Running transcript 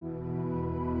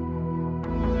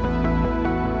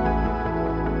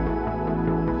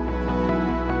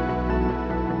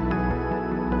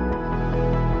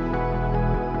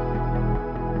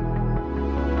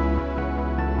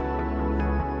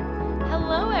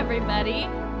everybody.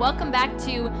 Welcome back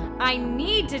to I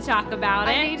Need to Talk About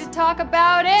It. I need to talk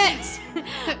about it.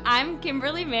 I'm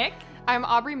Kimberly Mick. I'm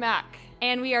Aubrey Mack.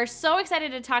 And we are so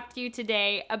excited to talk to you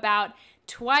today about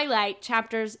Twilight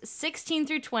chapters 16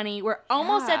 through 20. We're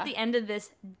almost at the end of this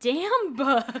damn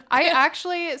book.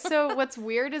 So what's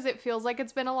weird is it feels like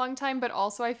it's been a long time, but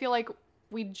also I feel like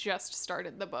we just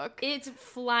started the book. It's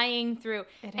flying through.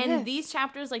 And these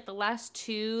chapters, like the last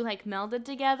two, like melded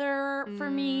together for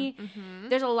me. Mm-hmm.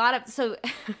 There's a lot of, so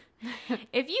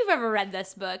if you've ever read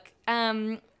this book,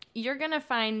 you're going to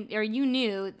find, or you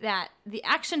knew that the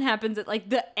action happens at like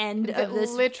the end of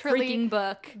this freaking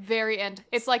book. Very end.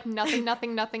 It's like nothing.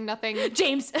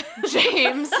 James.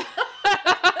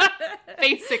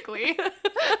 Basically.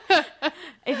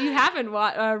 If you haven't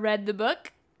read the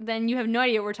book, then you have no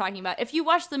idea what we're talking about. If you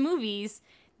watch the movies,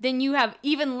 then you have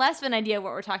even less of an idea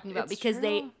what we're talking about because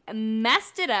they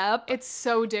messed it up. It's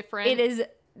so different.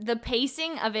 The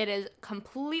pacing of it is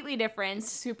completely different.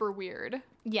 It's super weird.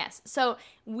 Yes. So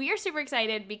we're super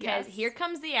excited because here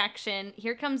comes the action.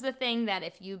 Here comes the thing that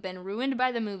if you've been ruined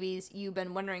by the movies, you've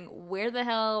been wondering where the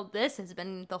hell this has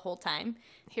been the whole time.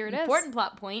 Here it is. Important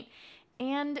plot point.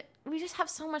 And we just have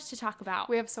so much to talk about.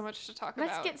 We have so much to talk about.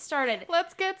 Let's get started.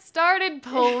 Let's get started,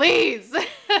 please.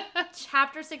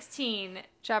 Chapter 16.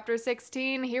 Chapter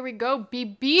 16. Here we go,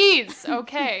 BBs.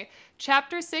 Okay.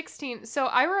 Chapter 16. So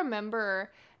I remember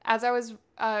as I was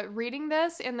reading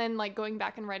this and then like going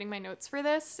back and writing my notes for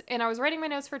this, and I was writing my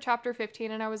notes for chapter 15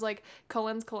 and I was like,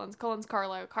 Cullens,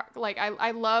 Carlisle.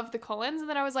 I love the Cullens. And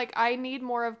then I was like, I need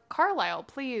more of Carlisle,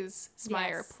 please,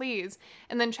 Smire, please.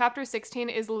 And then chapter 16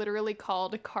 is literally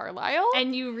called Carlisle.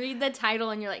 And you read the title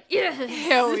and you're like, yes.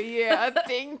 Hell yeah,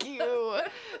 thank you.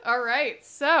 All right,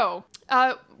 so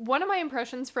one of my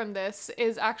impressions from this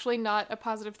is actually not a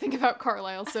positive thing about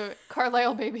Carlisle. So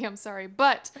Carlisle, baby, I'm sorry.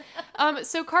 But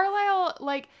so Carlisle,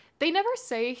 like, they never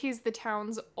say he's the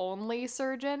town's only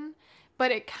surgeon,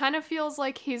 but it kind of feels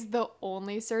like he's the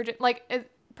only surgeon. Like,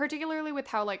 particularly with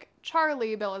how, like,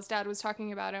 Charlie, Bella's dad, was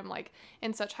talking about him, like,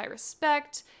 in such high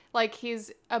respect. Like,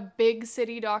 he's a big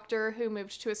city doctor who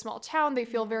moved to a small town. They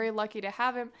feel very lucky to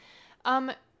have him.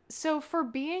 So for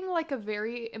being, like, a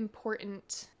very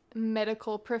important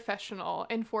medical professional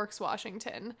in Forks,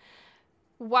 Washington,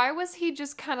 why was he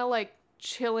just kind of, like,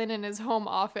 chilling in his home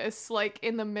office, like,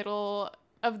 in the middle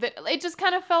of it just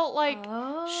kind of felt like,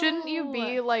 shouldn't you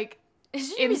be, like,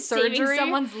 in surgery? Saving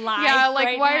someone's life? Yeah,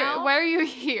 like, right why are you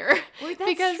here? Wait,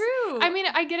 that's true. I mean,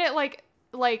 I get it,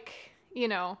 like, you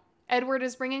know, Edward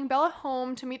is bringing Bella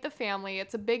home to meet the family.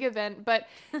 It's a big event, but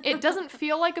it doesn't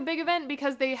feel like a big event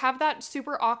because they have that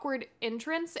super awkward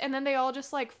entrance and then they all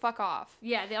just, like, fuck off.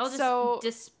 Yeah, they all just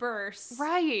disperse.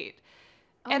 Right.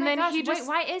 Oh and then gosh, he just... Wait,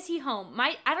 why is he home?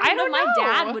 I don't know. My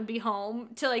dad would be home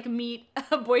to, like, meet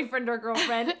a boyfriend or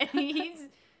girlfriend, and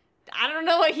I don't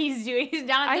know what he's doing. He's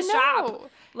down at the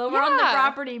shop, over on the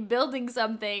property, building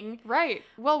something. Right.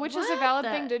 Well, which is a valid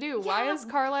thing to do. Yeah. Why is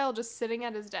Carlisle just sitting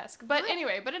at his desk? But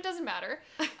anyway, it doesn't matter.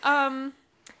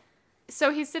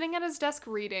 So he's sitting at his desk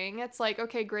reading. It's like,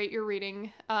 okay, great, you're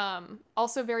reading.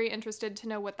 Also very interested to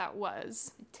know what that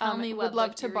was. Tell me what would love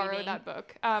book to you're borrow reading. that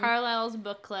book. Carlisle's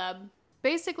book club.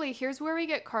 Basically, here's where we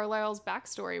get Carlisle's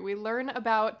backstory. We learn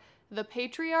about the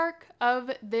patriarch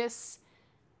of this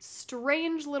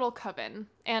strange little coven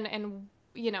and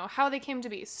you know, how they came to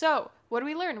be. So, what do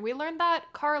we learn? We learned that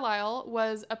Carlisle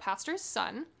was a pastor's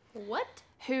son. What?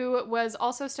 Who was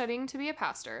also studying to be a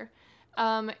pastor.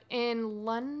 In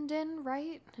London,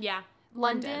 right? Yeah.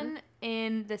 London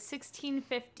in the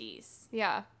 1650s.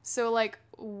 Yeah. So, like,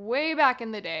 way back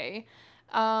in the day,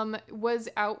 was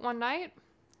out one night,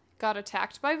 got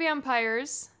attacked by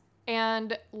vampires,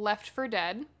 and left for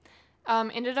dead.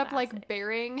 Ended up, like,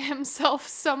 burying himself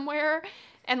somewhere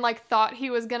and, like, thought he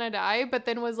was gonna die, but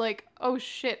then was like, oh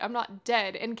shit, I'm not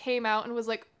dead, and came out and was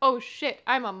like, oh shit,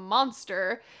 I'm a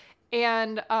monster.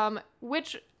 And,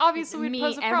 which obviously would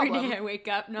pose a problem. Every day I wake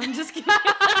up. No, I'm just kidding.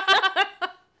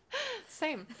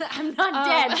 Same. I'm not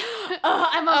dead.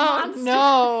 I'm a monster.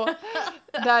 No.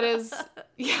 That is,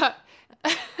 yeah.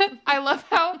 I love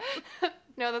how...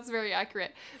 No, that's very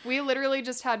accurate. We literally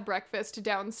just had breakfast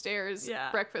downstairs,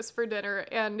 breakfast for dinner,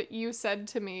 and you said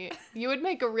to me, you would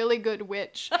make a really good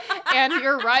witch. And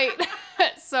you're right.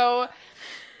 So,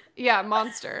 yeah,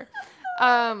 monster.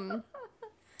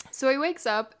 So he wakes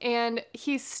up, and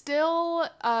he's still,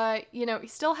 he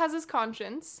still has his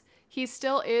conscience. He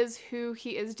still is who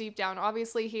he is deep down.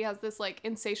 Obviously, he has this, like,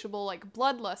 insatiable, like,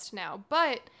 bloodlust now,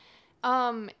 but...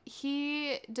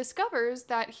 he discovers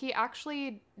that he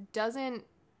actually doesn't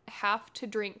have to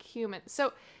drink human.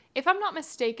 So, if I'm not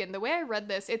mistaken, the way I read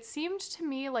this, it seemed to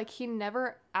me like he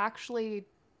never actually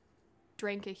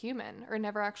drank a human or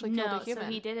never actually killed a human. No,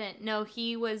 so he didn't. No,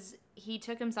 he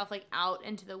took himself like out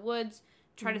into the woods,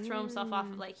 tried to throw himself off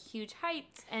of like huge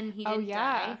heights, and he didn't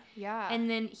die. Yeah. And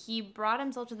then he brought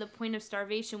himself to the point of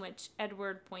starvation, which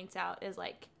Edward points out is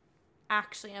like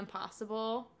actually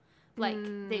impossible. Like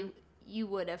you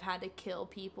would have had to kill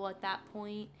people at that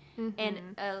point. And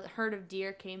a herd of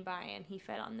deer came by and he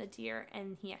fed on the deer,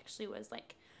 and he actually was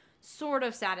like sort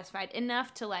of satisfied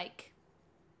enough to like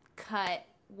cut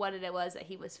what it was that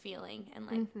he was feeling and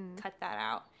like cut that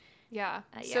out. Yeah.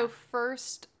 So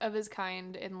first of his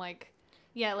kind in like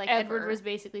like ever. Edward was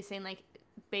basically saying like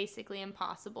basically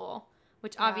impossible,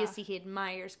 which obviously he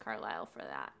admires Carlisle for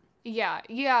that.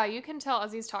 Yeah, you can tell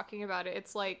as he's talking about it.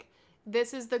 It's like,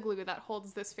 this is the glue that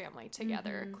holds this family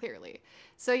together, clearly.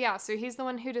 So yeah, so he's the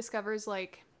one who discovers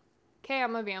like, okay,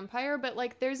 I'm a vampire, but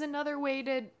like there's another way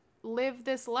to live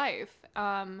this life.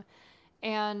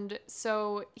 And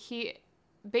so he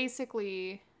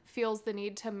basically feels the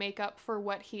need to make up for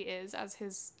what he is at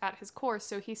his core.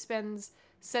 So he spends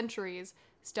centuries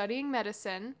studying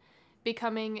medicine,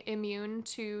 becoming immune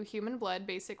to human blood,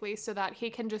 basically, so that he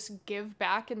can just give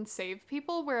back and save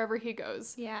people wherever he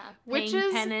goes. Yeah, which paying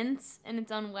is penance in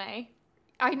its own way.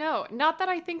 I know. Not that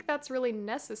I think that's really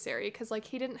necessary, because like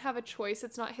he didn't have a choice.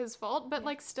 It's not his fault, but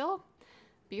like still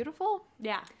beautiful.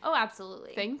 Yeah. Oh,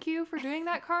 absolutely. Thank you for doing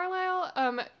that,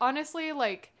 Carlisle. Honestly,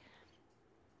 like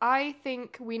I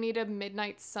think we need a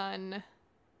Midnight Sun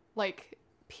like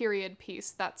period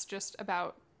piece that's just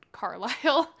about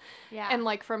Carlisle. Yeah. And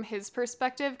like from his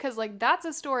perspective, because like that's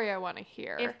a story I want to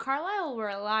hear. If Carlisle were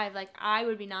alive, like I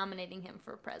would be nominating him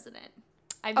for president.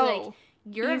 I'd be like,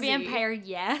 you're easy. A vampire,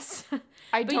 yes.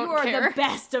 I but don't you are care. the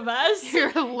best of us.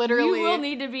 You're literally. You will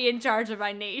need to be in charge of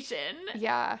our nation.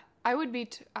 Yeah, I would be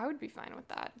fine with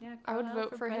that. Yeah, I would Carlisle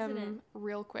vote for president. him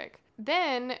real quick.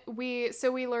 Then we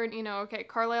learn, okay,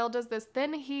 Carlisle does this.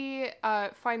 Then he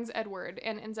finds Edward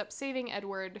and ends up saving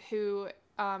Edward, who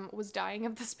was dying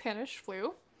of the Spanish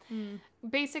flu.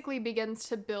 Basically begins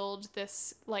to build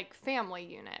this like family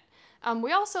unit.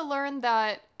 We also learned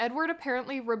that Edward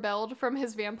apparently rebelled from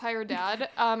his vampire dad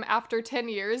after 10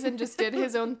 years and just did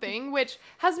his own thing, which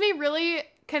has me really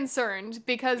concerned,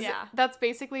 because that's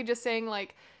basically just saying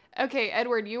like, okay,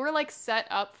 Edward, you were like set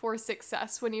up for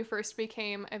success when you first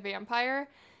became a vampire,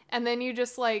 and then you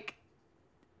just like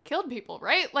killed people,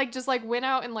 right? Like just like went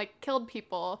out and like killed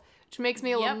people, which makes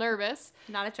me a little nervous.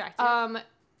 Not attractive.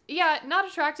 Yeah, not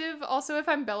attractive. Also, if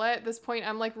I'm Bella at this point,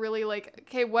 I'm like really like,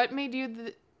 okay, what made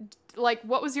you like,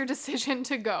 what was your decision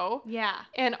to go? Yeah.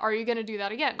 And are you going to do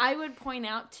that again? I would point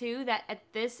out too that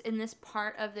in this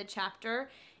part of the chapter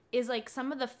is like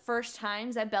some of the first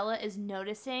times that Bella is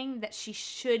noticing that she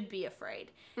should be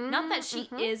afraid. Not that she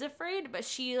is afraid, but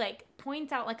she like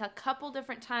points out like a couple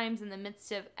different times in the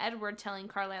midst of Edward telling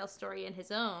Carlisle's story and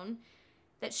his own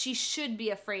that she should be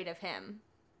afraid of him.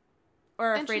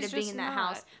 Or afraid of being in that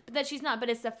house. But that she's not. But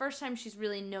it's the first time she's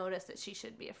really noticed that she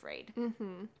should be afraid.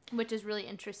 Which is really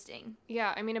interesting.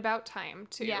 Yeah, I mean, about time,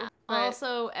 too. Yeah. But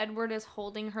also, Edward is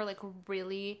holding her, like,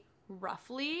 really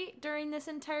roughly during this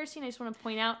entire scene. I just want to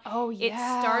point out. Oh, yeah.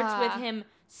 It starts with him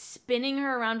spinning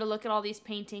her around to look at all these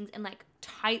paintings and, like,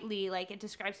 tightly, like, it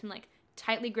describes him, like,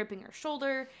 tightly gripping her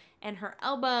shoulder and her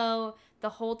elbow the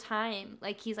whole time.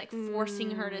 Like, he's, like, forcing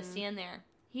her to stand there.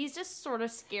 He's just sort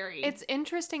of scary. It's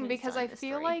interesting because I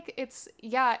feel like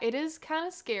it is kind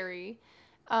of scary.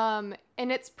 And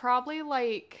it's probably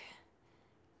like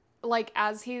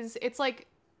as it's like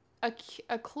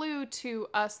a clue to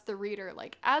us, the reader,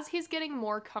 like as he's getting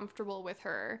more comfortable with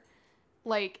her,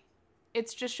 like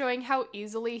it's just showing how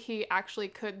easily he actually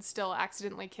could still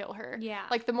accidentally kill her. Yeah.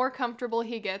 Like the more comfortable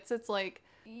he gets, it's like,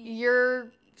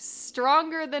 you're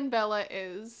stronger than Bella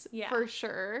is, for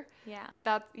sure. Yeah.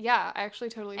 I actually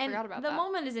totally forgot about that. The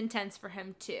moment is intense for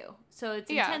him too. So it's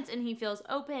intense and he feels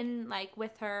open, like,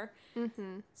 with her.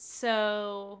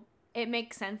 So it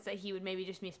makes sense that he would maybe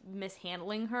just be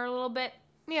mishandling her a little bit.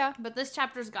 Yeah. But this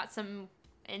chapter's got some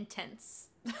intense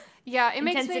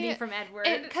intensity from Edward.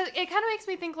 It kind of makes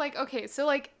me think like, okay, so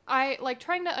like I like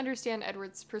trying to understand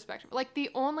Edward's perspective. Like the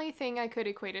only thing I could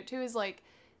equate it to is like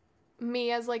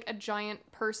me as like a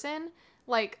giant person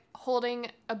like holding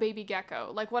a baby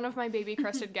gecko, like one of my baby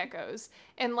crested geckos,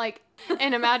 and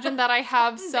imagine that I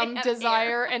have some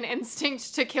desire and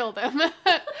instinct to kill them.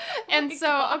 And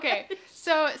okay,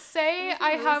 so say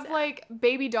I have like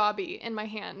baby Dobby in my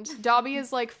hand. Dobby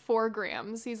is like 4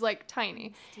 grams. He's like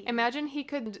tiny. Imagine he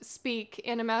could speak,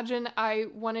 and imagine I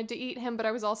wanted to eat him, but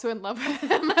I was also in love with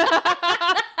him.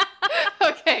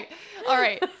 Okay, all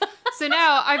right. So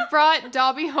now I've brought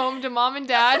Dobby home to mom and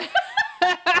dad.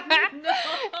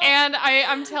 And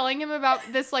I'm telling him about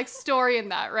this like story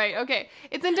and that, right? Okay.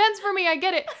 It's intense for me, I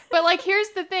get it. But like here's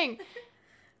the thing.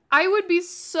 I would be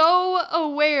so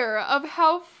aware of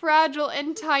how fragile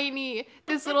and tiny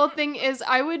this little thing is.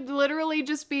 I would literally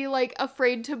just be like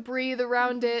afraid to breathe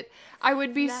around it. I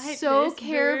would be so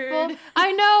careful. Bird.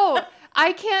 I know.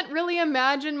 I can't really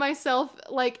imagine myself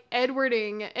like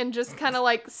Edwarding and just kind of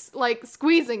like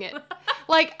squeezing it.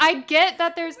 Like I get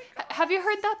that there's. Have you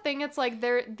heard that thing? It's like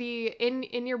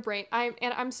in your brain.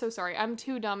 I'm so sorry. I'm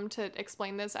too dumb to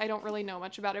explain this. I don't really know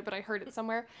much about it, but I heard it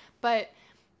somewhere. But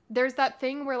there's that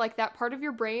thing where like that part of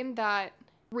your brain that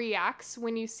reacts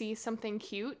when you see something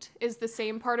cute is the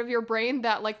same part of your brain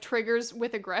that like triggers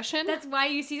with aggression. That's why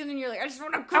you see something and you're like, I just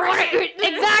want to crush it.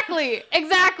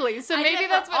 Exactly. So maybe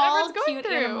that's what everyone's going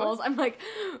through. Animals, I'm like,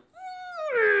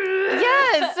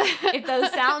 yes. If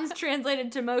those sounds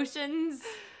translated to motions,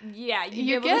 yeah,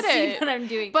 you get it. See what I'm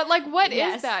doing. But like, what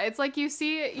is that? It's like you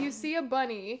see a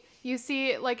bunny, you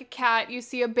see like a cat, you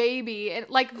see a baby, and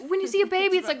like when you see a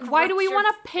baby, it's like, why do we want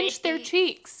to pinch their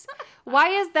cheeks? Why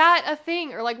is that a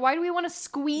thing? Or like, why do we want to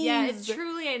squeeze? Yeah, it's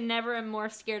truly, I never am more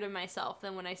scared of myself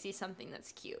than when I see something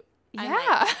that's cute.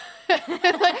 Yeah.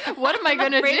 Like, what am I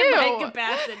gonna do? Of my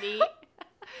capacity.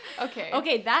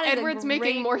 Okay, that is Edward's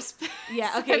making more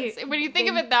yeah, okay. When you think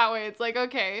of it that way, it's like,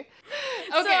 okay.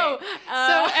 So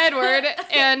Edward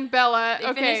and Bella,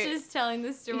 okay. Finishes telling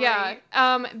the story. Yeah.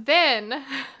 Then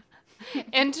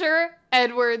enter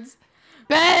Edward's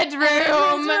bedroom. Here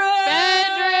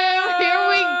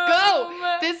we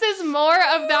go. This is more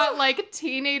of that like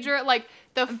teenager, like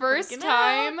the first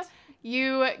time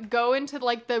you go into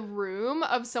like the room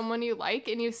of someone you like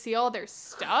and you see all their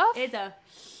stuff. It's a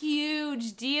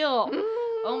huge deal.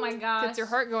 Oh my gosh. Gets your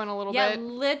heart going a little bit. Yeah,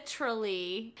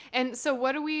 literally. And so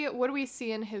what do we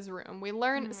see in his room? We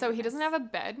learn so he doesn't have a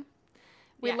bed.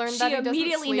 We learned that he doesn't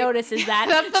immediately sleep. Notices that.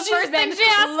 That's the first thing she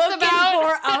asks looking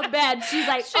about. for a bed. She's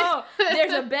like, oh,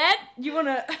 there's a bed? You want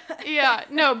to... Yeah,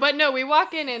 no, we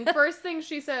walk in and first thing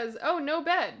she says, oh, no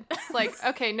bed. It's like,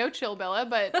 okay, no chill, Bella,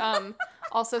 but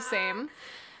also same.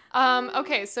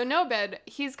 Okay, so no bed.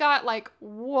 He's got like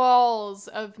walls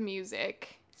of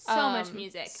music. So much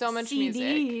music. So much music.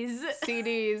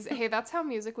 CDs. Hey, that's how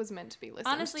music was meant to be listened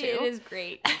Honestly, to. it is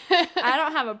great. I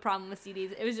don't have a problem with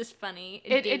CDs. It was just funny.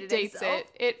 It dates itself.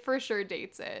 It. It for sure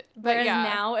dates it. But whereas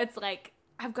now it's like,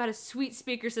 I've got a sweet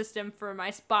speaker system for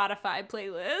my Spotify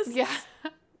playlist. Yeah.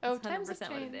 Oh, times 100%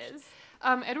 what it is.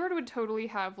 Edward would totally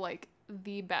have like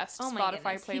the best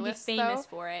Spotify playlist. He'd be famous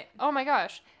for it. Oh my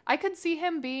gosh. I could see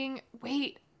him being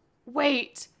wait.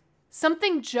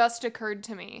 Something just occurred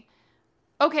to me.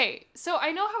 Okay, so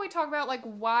I know how we talk about, like,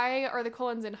 why are the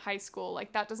Cullens in high school?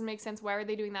 Like, that doesn't make sense. Why are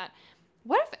they doing that?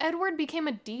 What if Edward became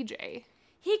a DJ?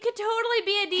 He could totally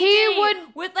be a DJ. He would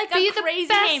with, like, be a crazy the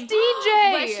best name.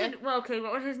 DJ. What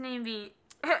would his name be?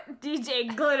 DJ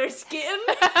Glitterskin.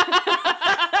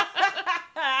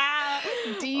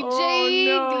 DJ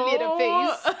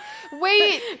Glitterface.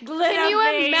 Wait, can you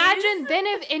imagine then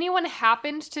if anyone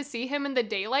happened to see him in the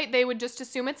daylight, they would just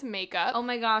assume it's makeup. Oh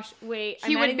my gosh, wait.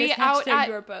 He would be out at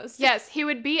doorpost. Yes, he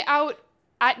would be out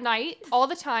at night all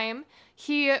the time.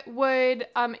 He would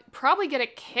probably get a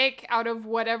kick out of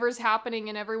whatever's happening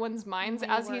in everyone's minds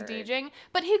as he's DJing.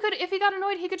 But he could, if he got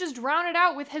annoyed, he could just drown it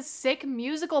out with his sick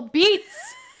musical beats.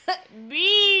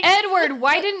 Edward,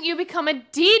 why didn't you become a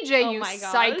DJ, you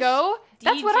psycho?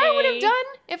 That's what I would have done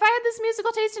if I had this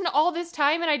musical taste in all this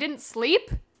time and I didn't sleep.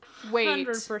 Wait.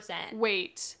 100%.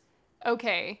 Wait.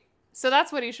 Okay. So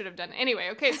that's what he should have done. Anyway,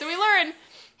 okay, so we learn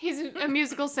he's a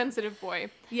musical sensitive boy.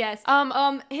 Yes.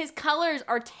 His colors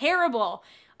are terrible.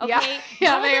 Okay.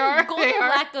 Yeah, they are. Gold and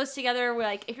black goes together. Where,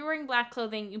 like, if you're wearing black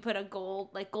clothing, you put a gold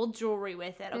jewelry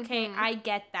with it. Okay, I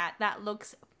get that. That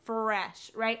looks fresh,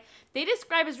 right? They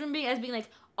describe his room as being like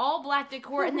all black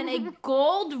decor and then a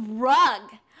gold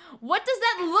rug. What does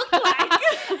that look like?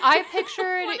 I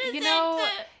pictured,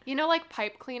 you know, like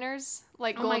pipe cleaners,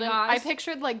 like golden. I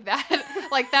pictured like that,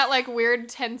 like weird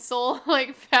tinsel,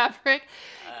 like fabric.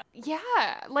 Yeah,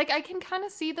 like I can kind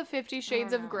of see the 50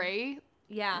 Shades of Grey.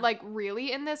 Yeah. Like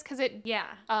really in this, because it. Yeah.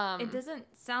 It doesn't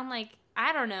sound like,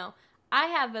 I don't know. I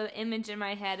have an image in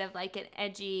my head of like an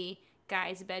edgy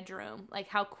guy's bedroom, like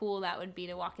how cool that would be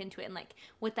to walk into it and like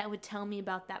what that would tell me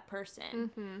about that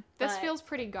person. This feels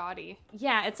pretty gaudy.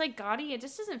 Yeah, it's like gaudy. It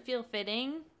just doesn't feel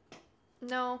fitting.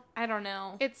 No, I don't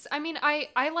know. It's, I mean, I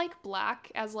like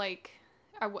black as like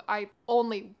I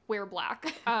only wear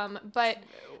black, but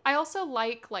I also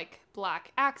like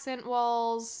black accent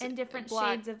walls and different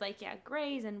shades of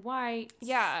grays and whites.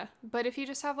 Yeah, but if you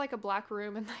just have like a black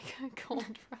room and like a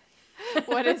gold rug.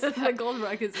 What is that? The gold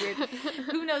rug is weird.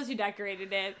 Who knows who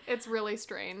decorated it? It's really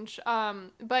strange.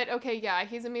 But okay, yeah,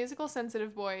 he's a musical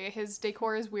sensitive boy. His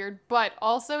decor is weird, but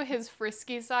also his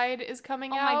frisky side is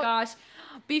coming out. Oh my gosh.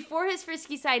 Before his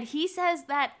frisky side, he says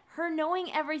that her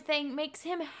knowing everything makes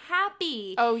him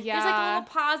happy. Oh, yeah. There's like a little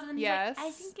pause, and then he's Yes. like,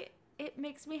 I think it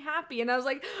makes me happy. And I was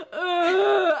like,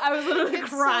 ugh. I was literally It's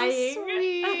so crying.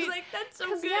 sweet. I was like, that's so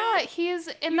good. Yeah,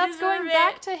 and You that's going deserve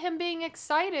back it. to him being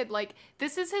excited. Like,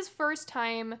 this is his first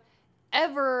time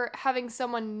ever having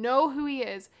someone know who he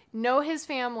is, know his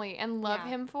family, and love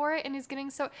Yeah. him for it. And he's getting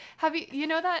so, you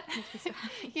know that,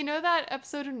 you know that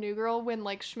episode of New Girl when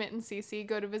like Schmidt and Cece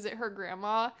go to visit her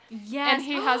grandma? Yes. And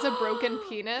he has a broken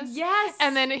penis? Yes.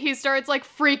 And then he starts like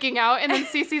freaking out, and then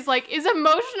Cece's like, is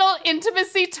emotional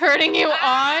intimacy turning you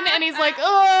on? And he's like,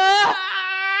 ugh!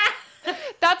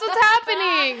 That's what's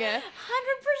happening. 100%.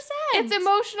 It's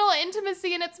emotional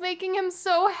intimacy, and it's making him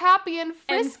so happy and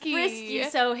frisky. And frisky.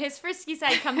 So his frisky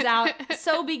side comes out.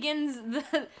 So begins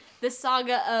the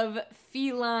saga of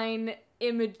feline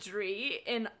imagery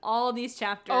in all these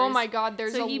chapters. Oh my god,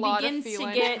 there's so a he lot of begins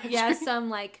feline to get imagery. some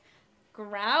like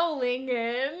growling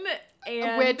in,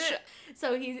 and Which-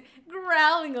 so he's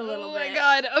growling a little Oh bit. my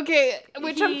god, okay,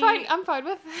 which I'm fine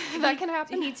with. That can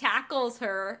happen. He tackles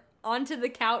her onto the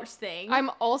couch thing.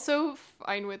 I'm also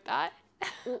fine with that.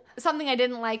 Something I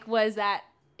didn't like was that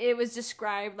it was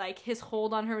described, like, his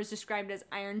hold on her was described as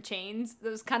iron chains. That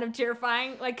was kind of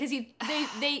terrifying. Like, because he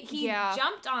Yeah.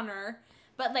 jumped on her,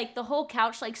 but, like, the whole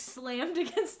couch, like, slammed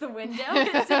against the window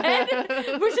instead,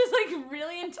 which is, like,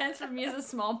 really intense for me as a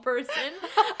small person.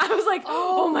 I was like,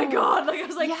 oh my god. Like, I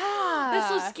was like, Yeah. that's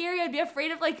so scary. I'd be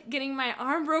afraid of, like, getting my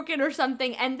arm broken or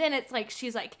something. And then it's, like,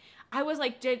 she's, like, I was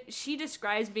like, she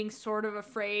describes being sort of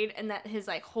afraid, and that his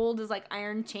like hold is like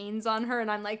iron chains on her, and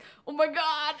I'm like, oh my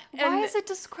god. And, Why is it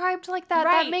described like that?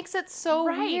 Right. That makes it so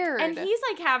weird. And he's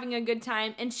like having a good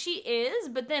time, and she is,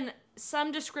 but then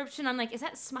some description, I'm like, is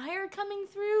that Smire coming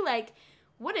through? Like,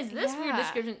 what is this weird Yeah.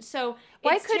 description? So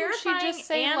Why it's couldn't she terrifying just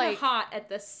say, and like- hot at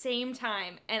the same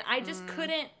time, and I just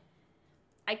couldn't.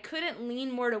 I couldn't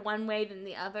lean more to one way than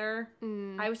the other.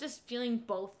 I was just feeling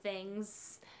both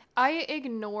things. I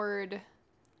ignored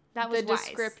That was the wise.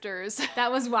 descriptors.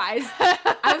 That was wise.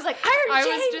 I was like, iron I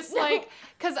chains! was just No. like,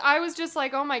 because I was just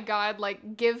like, oh my god,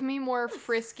 like, give me more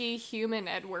frisky human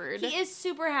Edward. He is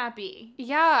super happy.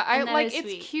 Yeah, And that like is it's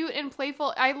sweet. cute and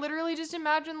playful. I literally just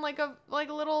imagine like a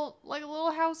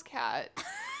little house cat,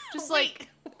 just like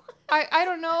I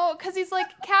don't know, cause he's like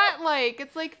cat like.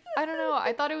 It's like I don't know.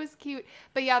 I thought it was cute,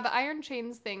 but yeah, the iron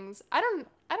chains things. I don't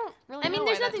really. I mean, know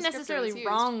there's why that nothing descriptor necessarily was used.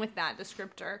 wrong with that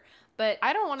descriptor, but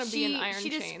I don't want to be she, in iron she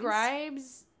chains.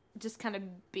 describes just kind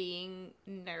of being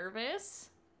nervous.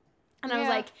 And I was Yeah.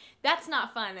 like, that's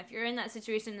not fun. If you're in that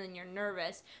situation, then you're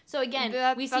nervous. So again,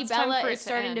 we see that's time Bella for it is to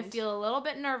starting to end. feel a little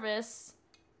bit nervous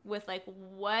with like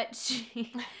what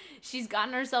she's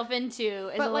gotten herself into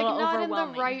is but a like little not in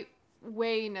overwhelming. the right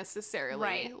way necessarily.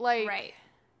 Right. Like right.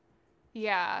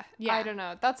 yeah. Yeah. I don't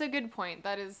know. That's a good point.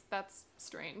 That's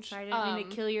strange. Sorry, I didn't mean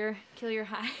to kill your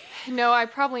high. No, I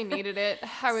probably needed it.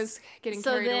 I was getting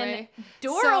So carried then away.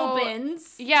 door So-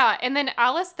 opens. Yeah, and then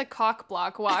Alice the cock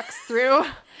block walks through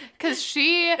because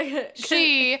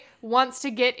she wants to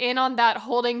get in on that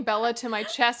holding Bella to my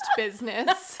chest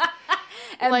business.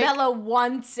 And like- Bella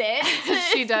wants it.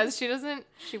 She does. She doesn't.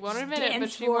 She won't admit it, but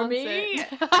Dance she for wants me. it.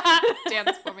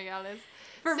 Dance for me, Alice.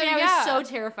 For So, me, I yeah. was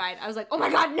so terrified. I was like, oh my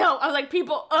god, no. I was like,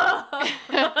 people,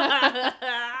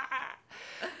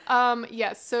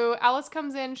 Yes, so Alice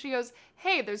comes in, she goes,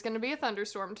 hey, there's gonna be a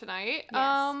thunderstorm tonight.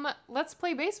 Yes. Let's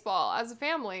play baseball as a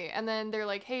family. And then they're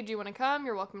like, hey, do you want to come?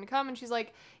 You're welcome to come. And she's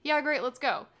like, yeah, great, let's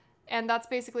go. And that's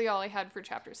basically all I had for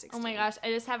chapter 16. Oh my gosh, I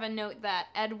just have a note that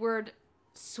Edward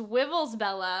swivels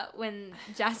Bella when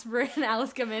Jasper and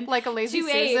Alice come in Like a lazy to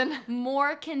Susan. a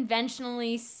more conventional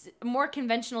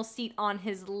seat on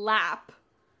his lap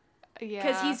Yeah.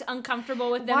 because he's uncomfortable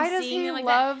with them Why does seeing he it like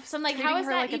love that. So I'm like, treating how is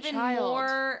her that like a even child?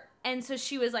 more? And so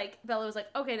she was like, Bella was like,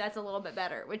 okay, that's a little bit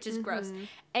better, which is gross. Mm-hmm.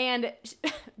 And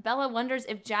Bella wonders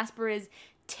if Jasper is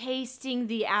tasting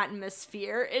the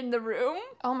atmosphere in the room.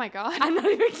 Oh my god. I'm not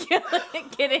even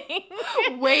kidding.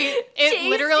 Wait, it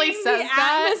literally Tasting says the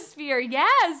that? atmosphere,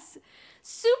 yes.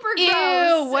 Super Ew,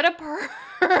 gross. what a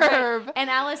perv. And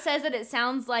Alice says that it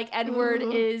sounds like Edward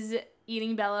is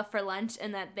eating Bella for lunch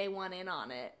and that they want in on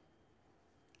it.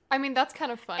 I mean, that's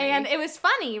kind of funny. And it was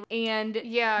funny. And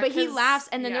Yeah, but he 'cause- laughs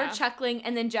and then yeah. they're chuckling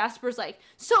and then Jasper's like,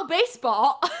 so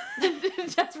baseball.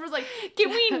 Jasper's like,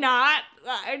 can we not?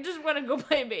 I just want to go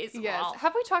play baseball. Yes.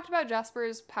 Have we talked about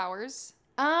Jasper's powers?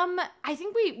 I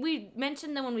think we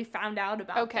mentioned them when we found out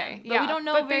about them. But we don't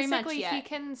know very much yet. Basically, he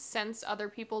can sense other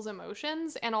people's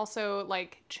emotions and also,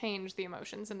 like, change the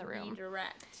emotions in the room.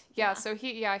 Redirect. Yeah, so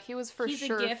he was for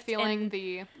sure feeling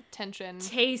the tension,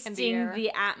 tasting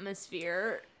the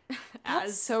atmosphere.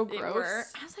 That's so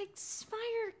gross. I was like,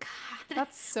 Smire, God.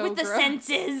 That's so with gross. The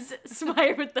senses.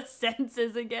 Smire with the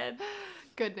senses again.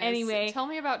 Goodness. Anyway, tell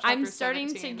me about chapter I'm starting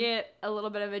 17. to get a little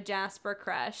bit of a Jasper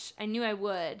crush. I knew I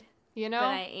would. You know? But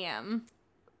I am.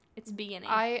 It's beginning.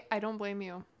 I don't blame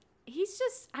you.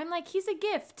 I'm like, he's a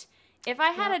gift. If I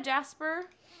had a Jasper,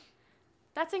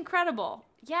 that's incredible.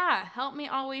 Yeah, help me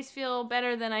always feel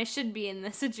better than I should be in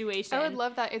this situation. I would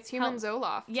love that. It's human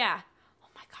Zoloft. Yeah. Oh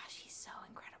my gosh, he's so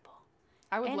incredible.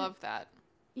 I would love that.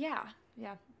 Yeah.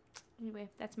 Anyway,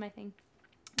 that's my thing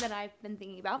that I've been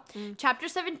thinking about. Chapter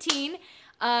 17,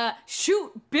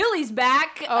 shoot, Billy's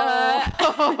back.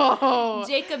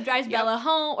 Jacob drives Bella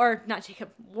home, or not Jacob.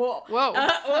 Whoa.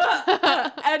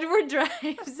 Edward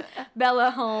drives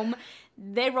Bella home.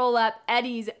 They roll up.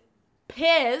 Eddie's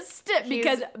pissed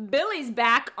because Billy's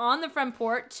back on the front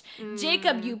porch.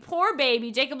 Jacob, you poor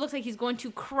baby. Jacob looks like he's going to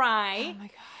cry. Oh my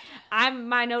god.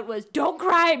 My note was, don't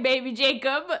cry, baby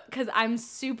Jacob, because I'm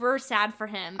super sad for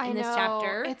him in this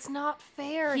chapter. It's not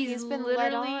fair. He's been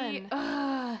literally, led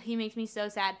on. He makes me so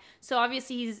sad. So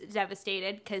obviously he's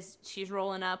devastated because she's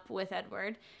rolling up with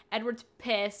Edward. Edward's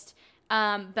pissed.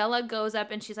 Bella goes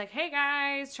up and she's like, hey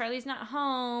guys, Charlie's not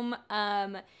home.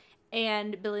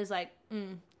 And Billy's like,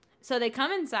 So they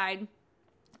come inside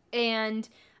and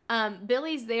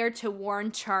Billy's there to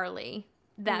warn Charlie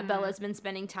that Bella's been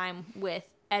spending time with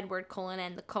Edward Cullen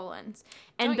and the Cullens.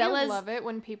 And Don't you love it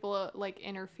when people like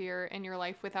interfere in your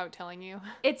life without telling you?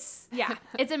 It's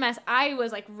a mess. I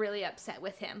was like really upset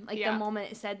with him. Like the moment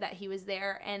it said that he was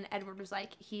there and Edward was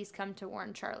like, he's come to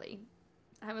warn Charlie.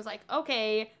 I was like,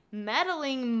 okay,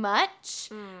 meddling much,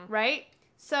 right?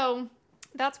 So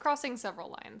that's crossing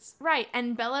several lines. Right,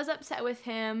 and Bella's upset with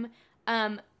him.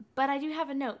 But I do have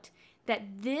a note that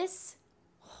this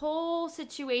whole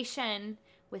situation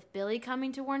with Billy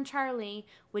coming to warn Charlie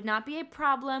would not be a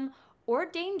problem or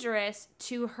dangerous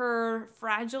to her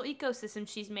fragile ecosystem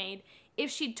she's made if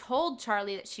she told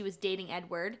Charlie that she was dating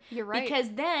Edward. You're right. Because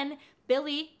then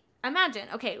Billy, imagine,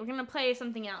 okay, we're going to play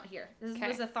something out here. This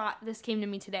was a thought, this came to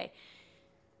me today.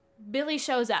 Billy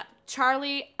shows up.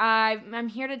 Charlie, I'm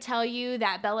here to tell you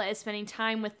that Bella is spending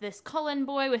time with this Cullen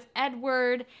boy, with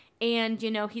Edward, and,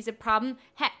 you know, he's a problem.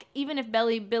 Heck, even if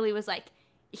Billy was like,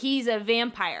 he's a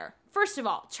vampire. First of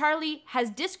all, Charlie has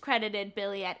discredited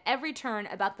Billy at every turn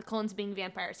about the Cullens being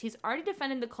vampires. He's already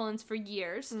defended the Cullens for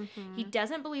years. He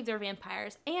doesn't believe they're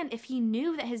vampires. And if he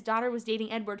knew that his daughter was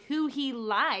dating Edward, who he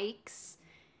likes,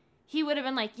 he would have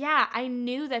been like, yeah, I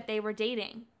knew that they were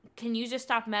dating. Can you just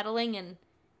stop meddling and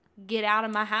get out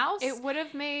of my house? It would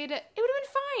have been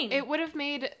fine. It would have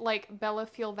made, like, Bella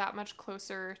feel that much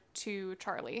closer to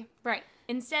Charlie. Right.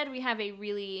 Instead, we have a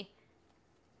really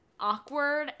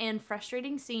awkward and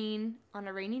frustrating scene on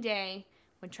a rainy day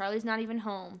when Charlie's not even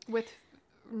home. With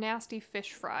nasty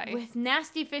fish fry.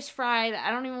 That I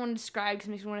don't even want to describe because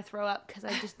it makes me want to throw up because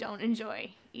I just don't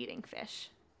enjoy eating fish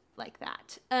like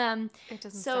that. It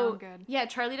doesn't sound good. Yeah,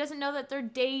 Charlie doesn't know that they're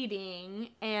dating,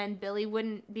 and Billy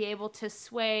wouldn't be able to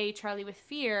sway Charlie with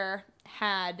fear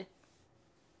had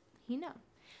he known.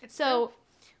 So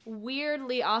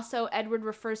weirdly, also, Edward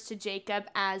refers to Jacob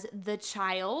as the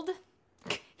child.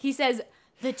 He says,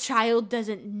 the child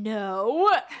doesn't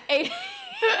know.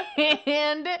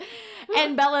 and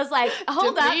Bella's like,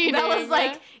 hold up. Bella's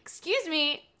like, excuse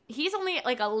me. He's only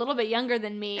like a little bit younger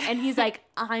than me. And he's like,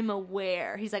 I'm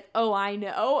aware. He's like, oh, I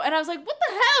know. And I was like, what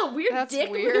the hell? That's dick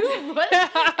weird. move.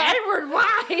 Edward,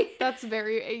 why? That's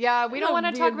very, we don't want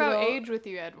to talk about age with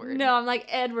you, Edward. No, I'm like,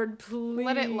 Edward, please.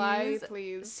 Let it lie,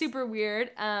 please. Super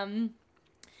weird. And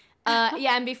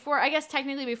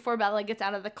technically before Bella gets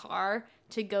out of the car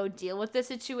to go deal with the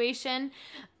situation,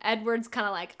 Edward's kind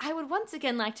of like, I would once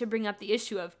again like to bring up the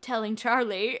issue of telling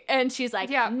Charlie. And she's like,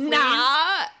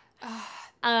 nah.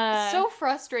 So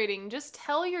frustrating. Just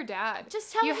tell your dad.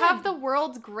 Just tell him. You have the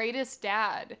world's greatest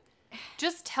dad.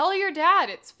 Just tell your dad.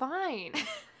 It's fine.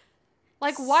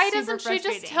 Like, why doesn't she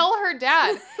just tell her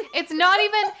dad? It's not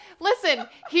even... Listen,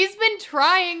 he's been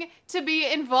trying to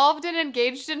be involved and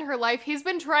engaged in her life. He's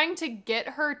been trying to get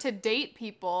her to date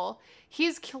people.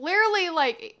 He's clearly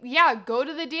like, go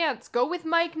to the dance. Go with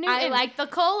Mike Newton. I like the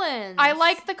Cullens.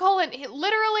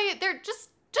 Literally, they're just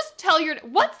tell your...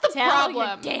 What's the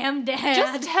problem? Your damn dad.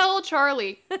 Just tell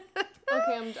Charlie. Okay,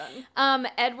 I'm done.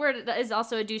 Edward is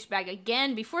also a douchebag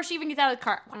again before she even gets out of the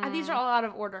car. These are all out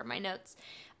of order, my notes.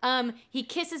 He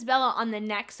kisses Bella on the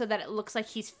neck so that it looks like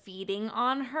he's feeding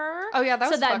on her. Oh yeah,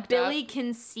 that was so that fucked Billy up.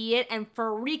 can see it and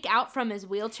freak out from his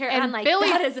wheelchair. And I'm like, Billy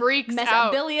that is freaks messed out.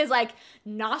 Up. Billy is like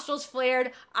nostrils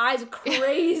flared, eyes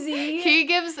crazy. He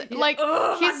gives like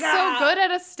oh he's so good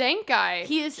at a stank eye.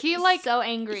 He like so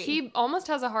angry. He almost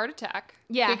has a heart attack.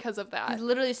 Yeah, because of that. He's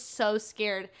literally so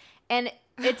scared, and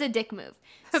it's a dick move.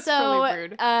 That's so, really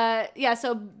rude. Yeah,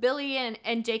 so Billy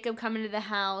and Jacob come into the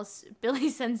house. Billy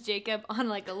sends Jacob on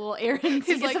like a little errand.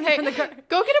 He's like, hey,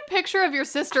 go get a picture of your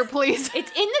sister, please.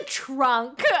 It's in the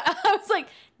trunk. I was like,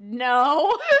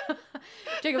 no.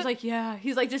 Jacob's like, yeah.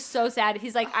 He's like just so sad.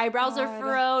 He's like, eyebrows are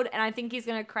furrowed, and I think he's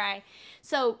going to cry.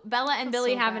 So Bella and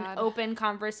Billy have an open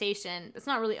conversation. It's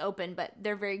not really open, but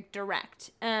they're very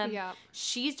direct. Yeah.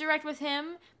 She's direct with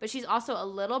him, but she's also a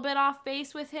little bit off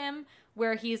base with him,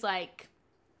 where he's like,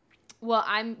 well,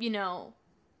 I'm,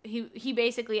 he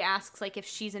basically asks, like, if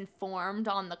she's informed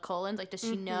on the Cullens, like, does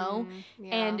she know?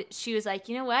 Yeah. And she was like,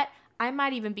 you know what? I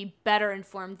might even be better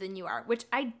informed than you are, which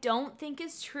I don't think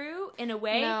is true in a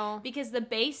way. No. Because the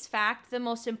base fact, the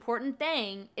most important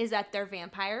thing, is that they're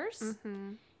vampires.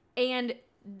 Mm-hmm. And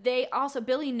they also,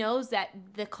 Billy knows that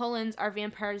the Cullens are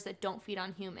vampires that don't feed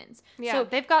on humans. Yeah, so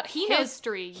they've got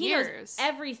history, years. He knows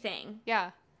everything.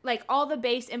 Yeah. Like, all the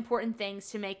base important things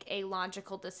to make a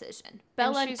logical decision.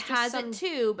 Bella has it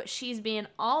too, but she's being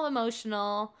all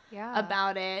emotional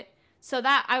about it. So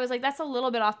that, I was like, that's a little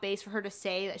bit off base for her to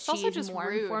say that she's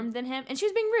more informed than him. And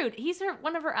she's being rude. He's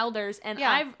one of her elders, and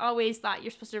I've always thought you're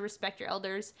supposed to respect your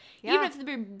elders. Yeah. Even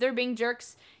if they're being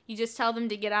jerks, you just tell them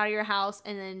to get out of your house,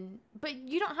 and then, but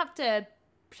you don't have to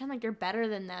pretend like you're better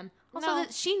than them. Also,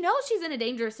 that she knows she's in a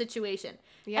dangerous situation.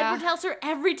 Yeah. Edward tells her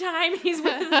every time he's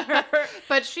with her.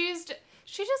 But she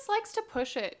just likes to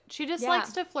push it. She just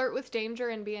likes to flirt with danger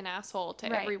and be an asshole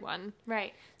to everyone.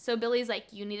 Right. So Billy's like,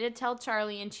 you need to tell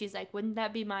Charlie. And she's like, wouldn't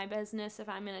that be my business if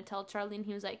I'm going to tell Charlie? And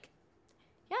he was like,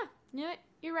 yeah, you know what?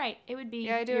 You're right. It would be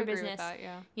your business. Agree with that,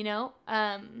 yeah. You know?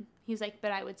 He was like,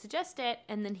 but I would suggest it.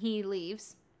 And then he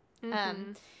leaves.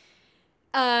 Mm-hmm.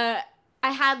 I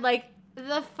had like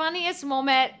the funniest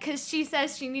moment because she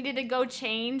says she needed to go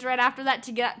change right after that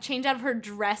to change out of her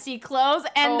dressy clothes,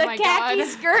 and the khaki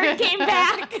skirt came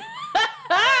back.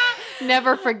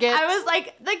 Never forget. I was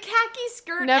like, the khaki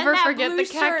skirt and that blue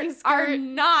shirt are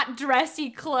not dressy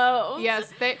clothes. Yes,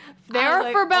 they are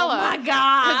like, for Bella. Oh my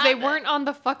god, because they weren't on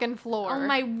the fucking floor. Oh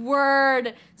my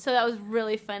word! So that was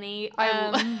really funny.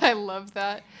 I love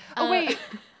that. Oh wait.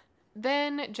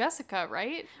 Then Jessica,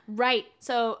 right? Right.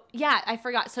 So, yeah, I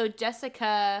forgot. So,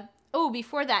 Jessica... Oh,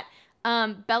 before that,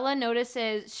 Bella notes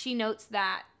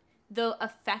that the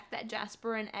effect that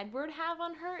Jasper and Edward have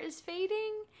on her is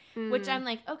fading, which I'm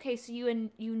like, okay, so you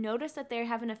notice that they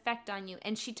have an effect on you.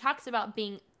 And she talks about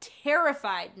being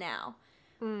terrified now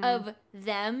of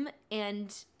them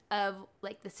and of,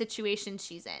 like, the situation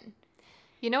she's in.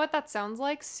 You know what that sounds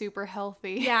like? Super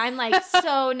healthy. Yeah, I'm like,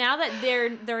 so now that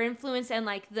their influence and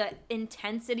like the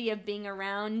intensity of being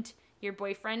around your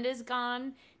boyfriend is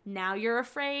gone, now you're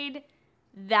afraid.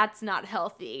 That's not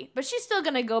healthy. But she's still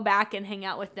gonna go back and hang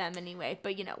out with them anyway.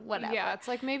 But whatever. Yeah, it's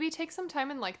like maybe take some time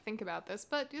and like think about this.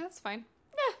 But that's fine.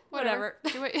 Yeah, whatever.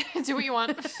 Do what you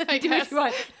want. I do guess.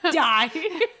 What you want.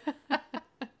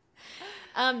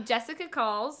 Die. Jessica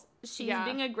calls. She's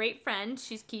being a great friend.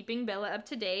 She's keeping Bella up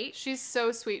to date. She's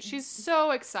so sweet. She's so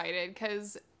excited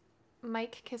because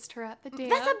Mike kissed her at the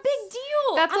dance. That's a big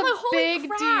deal. That's a big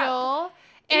deal.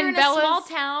 You're in a small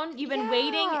town. You've been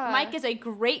waiting. Mike is a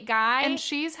great guy. And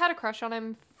she's had a crush on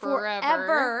him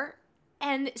forever.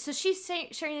 And so she's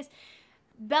sharing this.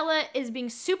 Bella is being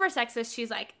super sexist.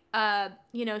 She's like,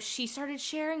 she started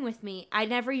sharing with me. I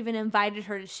never even invited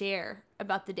her to share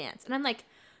about the dance. And I'm like,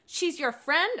 she's your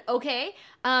friend, okay?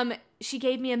 She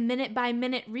gave me a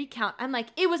minute-by-minute recount. I'm like,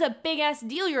 it was a big-ass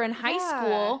deal. You're in high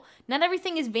school. Not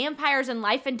everything is vampires and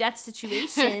life-and-death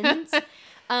situations.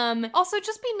 Also,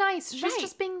 just be nice. She's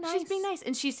just being nice. She's being nice.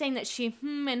 And she's saying that she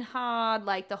and hawed,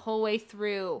 like, the whole way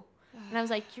through. And I was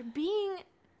like, you're being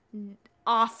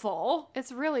awful.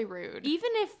 It's really rude. Even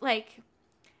if, like,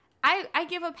 I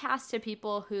give a pass to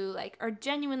people who, like, are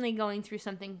genuinely going through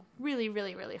something really,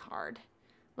 really, really hard.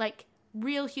 Like,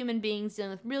 real human beings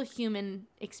dealing with real human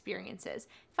experiences.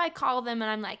 If I call them and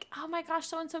I'm like, oh my gosh,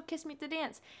 so-and-so kissed me at the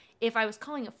dance. If I was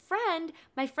calling a friend,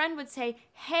 my friend would say,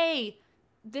 hey,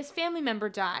 this family member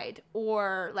died.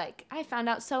 Or like, I found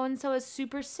out so-and-so is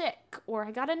super sick. Or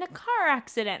I got in a car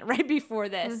accident right before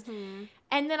this. Mm-hmm.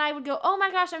 And then I would go, oh my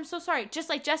gosh, I'm so sorry. Just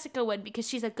like Jessica would, because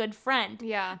she's a good friend.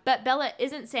 Yeah. But Bella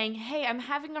isn't saying, hey, I'm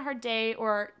having a hard day,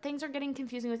 or things are getting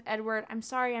confusing with Edward. I'm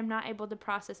sorry, I'm not able to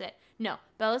process it. No,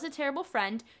 Bella's a terrible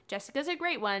friend. Jessica's a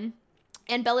great one.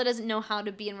 And Bella doesn't know how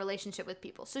to be in relationship with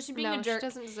people. So she's being a jerk. She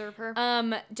doesn't deserve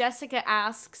her. Jessica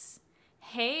asks,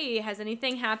 hey, has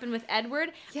anything happened with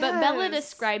Edward? Yes. But Bella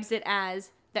describes it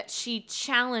as that she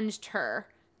challenged her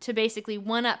to basically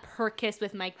one-up her kiss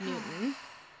with Mike Newton.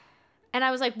 And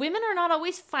I was like, women are not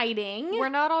always fighting. We're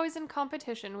not always in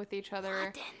competition with each other. What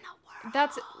in the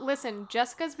world? Listen,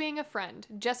 Jessica's being a friend.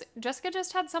 Jessica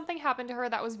just had something happen to her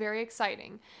that was very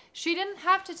exciting. She didn't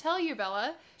have to tell you,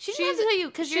 Bella. She didn't have to tell you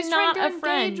because you're not trying to a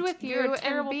friend. engage with You're you a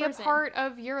terrible and be person. a part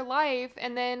of your life.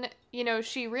 And then,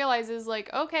 she realizes,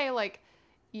 like, okay, like,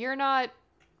 you're not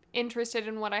interested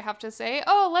in what I have to say.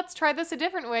 Oh, let's try this a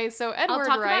different way. So Edward, I'll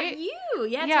talk right? about you.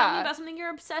 Yeah, tell me about something you're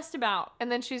obsessed about. And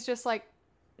then she's just like,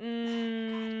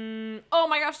 oh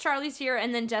my gosh, Charlie's here.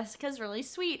 And then Jessica's really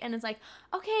sweet and it's like,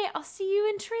 okay, I'll see you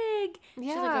in Trig.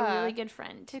 yeah. She's like a really good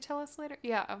friend. Can you tell us later?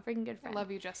 Yeah. A freaking good friend.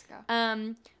 Love you, Jessica.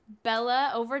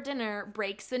 Bella over dinner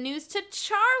breaks the news to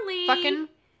Charlie. Fucking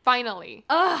finally.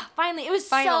 Finally. It was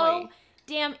so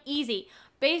damn easy.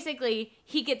 Basically,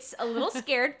 he gets a little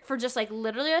scared for just like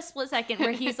literally a split second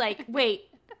where he's like, wait.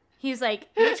 He's like,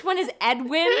 which one is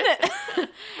Edwin?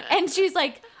 And she's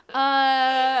like,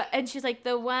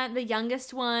 the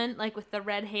youngest one, like with the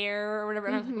red hair or whatever.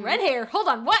 And I was like, red hair? Hold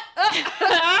on, what?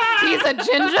 He's a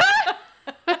ginger?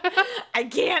 I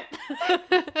can't.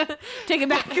 Take it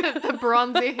back. The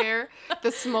bronzy hair,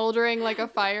 the smoldering like a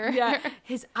fire. Yeah,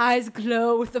 his eyes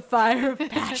glow with the fire of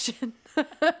passion.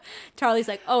 Charlie's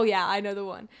like, oh yeah, I know the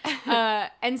one.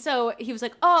 And so he was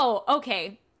like, oh,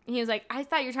 okay. He was like, I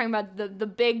thought you were talking about the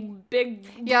big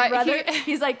brother.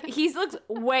 He's like, he looks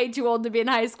way too old to be in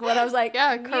high school. And I was like,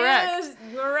 yeah, correct. Yes,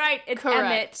 you're right. It's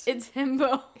Emmett. It's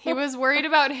Himbo. He was worried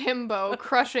about Himbo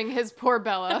crushing his poor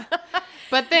Bella.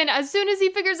 But then as soon as he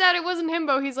figures out it wasn't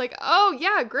Himbo, he's like, oh,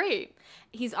 yeah, great.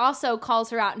 He's also calls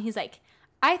her out and he's like,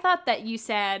 I thought that you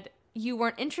said you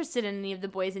weren't interested in any of the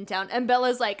boys in town. And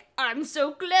Bella's like, I'm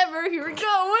so clever, here we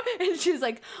go. And she's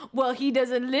like, well, he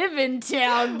doesn't live in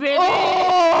town, baby. Oh,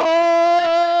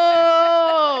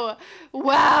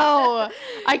 wow.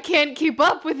 I can't keep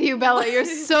up with you, Bella. You're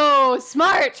so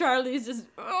smart. Charlie's just,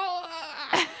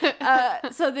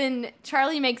 so then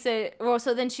Charlie makes it,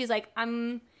 so then she's like,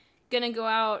 I'm gonna go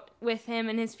out with him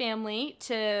and his family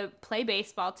to play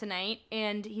baseball tonight,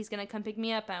 and he's gonna come pick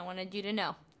me up, and I wanted you to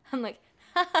know. I'm like,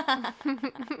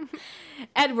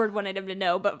 Edward wanted him to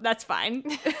know, but that's fine.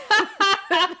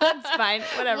 That's fine.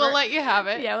 Whatever. We'll let you have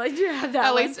it. Yeah, we'll let you have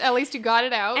that. At least you got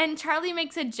it out. And Charlie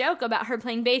makes a joke about her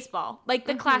playing baseball. Like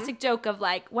the classic joke of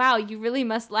like, wow, you really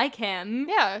must like him.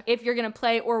 Yeah. If you're going to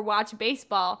play or watch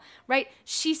baseball, right?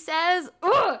 She says,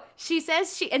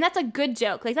 and that's a good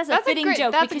joke. Like that's a fitting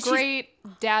joke. That's a great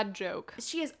dad joke.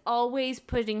 She is always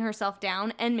putting herself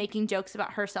down and making jokes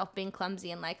about herself being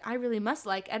clumsy and like, I really must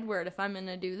like Edward if I'm going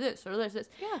to do this or this.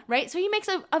 Yeah. Right? So he makes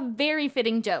a very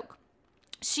fitting joke.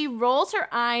 She rolls her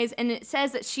eyes and it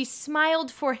says that she smiled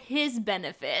for his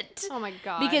benefit. Oh my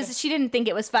God. Because she didn't think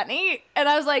it was funny. And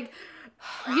I was like,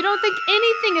 you don't think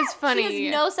anything is funny. She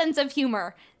has no sense of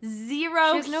humor. Zero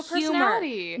humor. She has no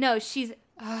personality. No, she's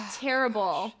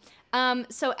terrible.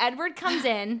 So Edward comes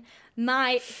in.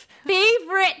 My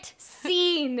favorite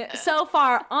scene so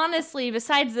far, honestly,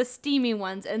 besides the steamy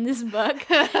ones in this book.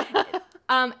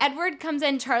 Edward comes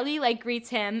in. Charlie greets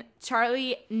him.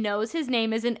 Charlie knows his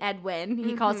name isn't Edwin.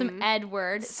 He calls him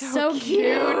Edward. So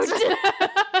cute.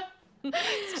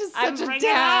 It's just such a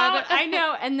dad. I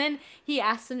know. And then he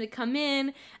asks him to come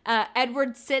in.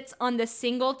 Edward sits on the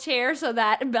single chair so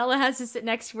that Bella has to sit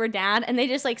next to her dad, and they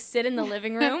just sit in the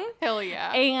living room. Hell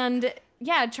yeah. And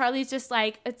yeah, Charlie's just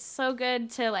like, it's so good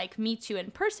to meet you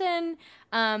in person.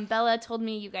 Bella told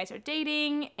me you guys are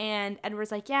dating, and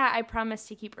Edward's like, yeah, I promised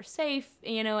to keep her safe,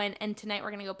 and tonight we're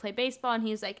gonna go play baseball. And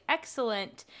he's like,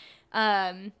 excellent.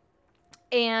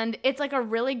 And it's a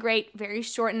really great, very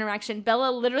short interaction.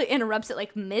 Bella literally interrupts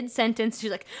it mid-sentence. She's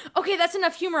like, okay, that's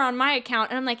enough humor on my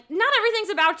account. And I'm like, not everything's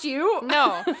about you.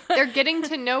 No, they're getting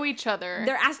to know each other.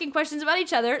 They're asking questions about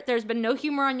each other. There's been no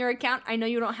humor on your account. I know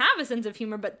you don't have a sense of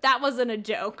humor, but that wasn't a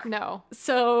joke. No.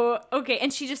 So, okay.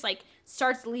 And she just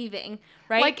starts leaving,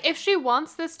 right? If she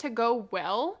wants this to go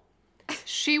well,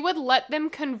 she would let them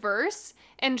converse.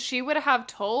 And she would have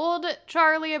told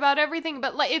Charlie about everything,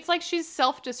 but it's she's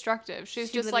self-destructive. She's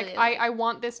just I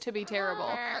want this to be terrible.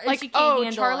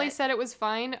 Charlie said it was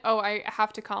fine. Oh, I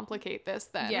have to complicate this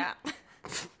then. Yeah.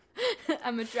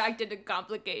 I'm attracted to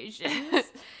complications.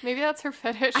 Maybe that's her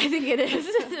fetish. I think it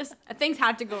is. Things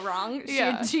have to go wrong.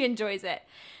 She enjoys it.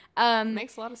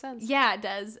 Makes a lot of sense. Yeah, it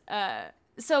does.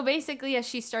 So basically, as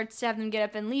she starts to have them get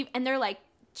up and leave, and they're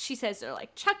she says they're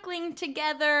chuckling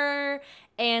together,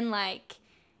 and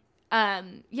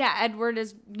Edward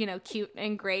is, cute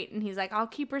and great. And he's like, I'll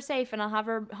keep her safe and I'll have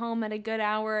her home at a good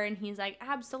hour. And he's like,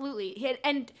 absolutely.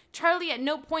 And Charlie at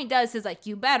no point does his like,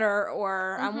 you better,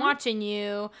 or I'm watching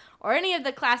you, or any of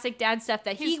the classic dad stuff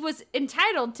that he was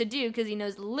entitled to do because he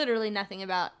knows literally nothing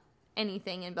about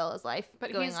anything in Bella's life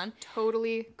going on.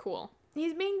 Totally cool.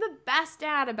 He's being the best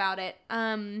dad about it.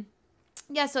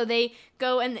 So they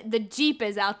go and the Jeep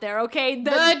is out there, okay?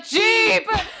 The Jeep!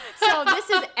 So this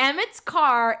is Emmett's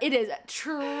car. It is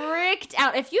tricked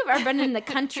out. If you've ever been in the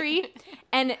country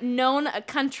and known a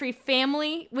country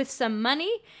family with some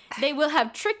money, they will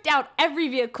have tricked out every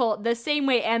vehicle the same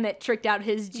way Emmett tricked out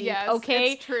his Jeep, yes,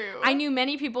 okay? It's true. I knew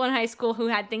many people in high school who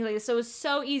had things like this, so it was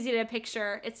so easy to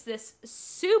picture. It's this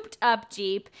souped up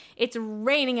Jeep. It's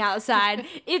raining outside.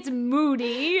 It's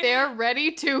moody. They're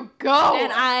ready to go.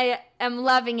 And I am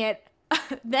loving it.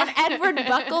 Then Edward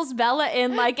buckles Bella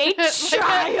in like a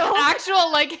child. Actual,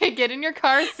 like, get in your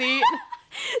car seat.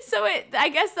 So I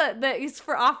guess it's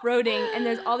for off-roading, and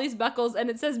there's all these buckles, and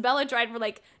it says Bella tried for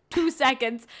like 2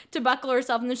 seconds to buckle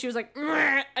herself, and then she was like,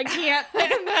 I can't.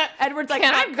 And Edward's like,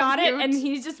 I've got it, and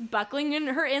he's just buckling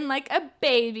her in like a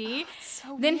baby.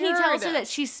 So then weird. He tells her that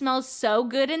she smells so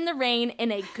good in the rain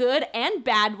in a good and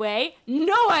bad way.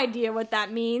 No idea what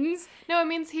that means. No, it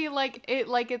means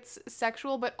it's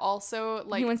sexual, but also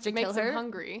like he wants to makes kill her. him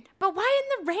hungry. But why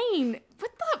in the rain?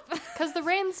 What the? Because the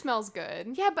rain smells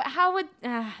good. Yeah, but how would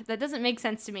that doesn't make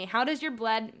sense to me. How does your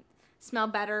blood smell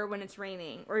better when it's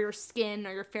raining, or your skin,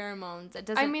 or your pheromones? It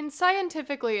doesn't. I mean,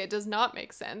 scientifically, it does not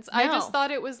make sense. No. I just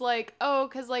thought it was like,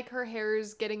 because like her hair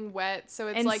is getting wet, so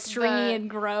it's and like stringy and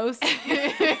gross.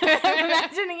 I'm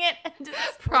imagining it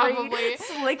just probably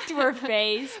slicked to her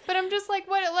face. But I'm just like,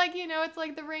 what? Like, it's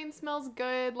like the rain smells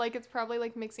good. Like it's probably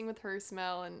like mixing with her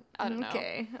smell, and I don't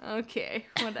know. Okay,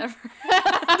 whatever.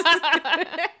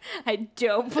 I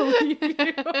don't believe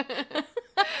you.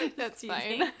 That's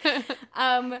fine.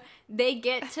 They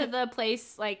get to the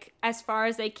place like as far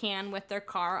as they can with their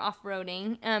car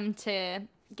off-roading to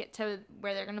get to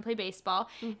where they're gonna play baseball.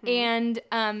 And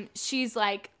she's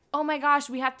like, oh my gosh,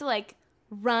 we have to like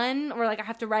run, or like I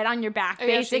have to ride on your back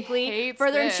basically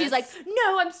further. And she's like,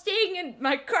 no, I'm staying in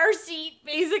my car seat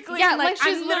basically. Yeah, and, like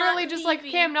she's I'm literally just like,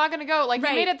 okay, I'm not gonna go. Like, you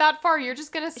made it that far, you're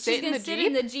just gonna sit in the Jeep? She's gonna sit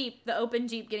in the Jeep, the open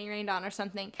Jeep getting rained on or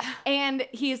something. And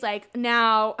he's like,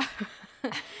 now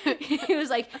he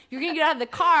was like, you're gonna get out of the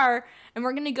car and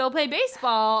we're gonna go play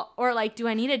baseball, or like, do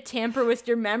I need to tamper with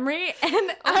your memory?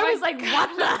 And I was like,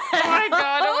 what the hell?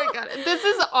 Oh my god, this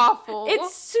is awful.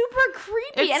 It's super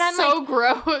creepy. It's and I'm so like,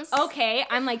 gross. Okay,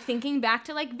 I'm like thinking back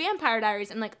to like Vampire Diaries.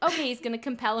 I'm like, okay, he's gonna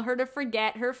compel her to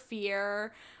forget her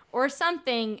fear or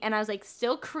something. And I was like,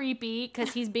 still creepy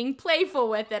because he's being playful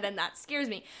with it, and that scares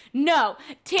me. No,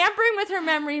 tampering with her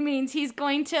memory means he's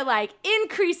going to like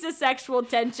increase the sexual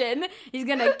tension. He's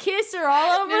gonna kiss her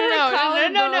all over her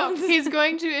collarbones. No. He's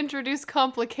going to introduce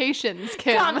complications,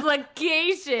 Kim.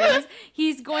 Complications.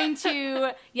 He's going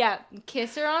to,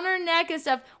 kiss her on her neck and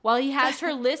stuff while he has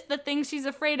her list the things she's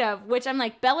afraid of, which I'm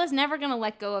like, Bella's never gonna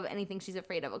let go of anything she's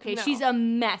afraid of, okay? No. She's a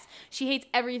mess. She hates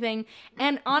everything.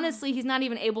 And honestly, he's not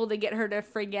even able to get her to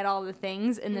forget all the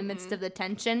things in the midst of the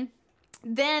tension.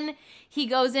 Then he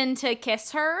goes in to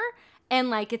kiss her,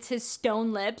 and like it's his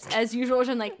stone lips as usual, which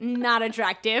I'm like, not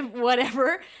attractive,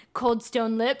 whatever, cold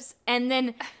stone lips. And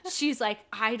then she's like,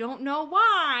 I don't know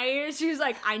why. She's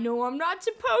like, I know I'm not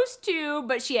supposed to,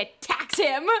 but she attacks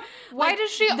him. Why does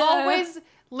she always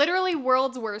literally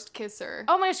world's worst kisser?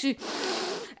 Oh my gosh,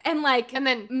 and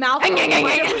then mouth.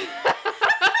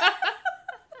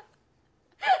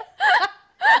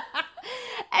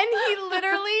 And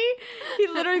he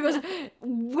literally goes,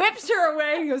 whips her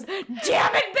away, and he goes,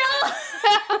 damn it, Bella!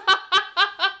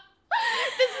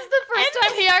 This is the first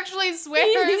time he actually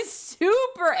swears. He's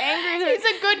super angry. He's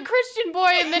a good Christian boy,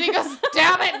 and then he goes,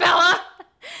 damn it, Bella!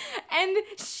 And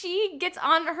she gets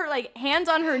on her, like, hands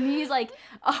on her knees, like,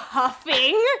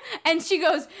 huffing, and she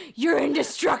goes, you're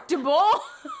indestructible!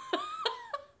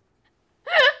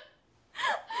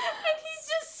 And he's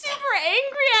just super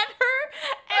angry at her,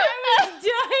 and I was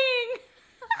dying.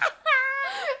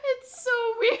 It's so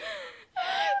weird.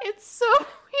 It's so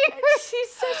weird. She's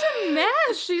such a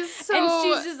mess. She's so... And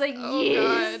she's just like,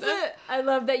 yes. God. I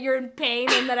love that you're in pain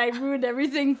and that I ruined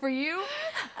everything for you.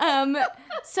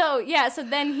 So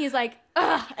then he's like,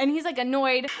 ugh, and he's like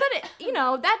annoyed. But,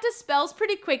 that dispels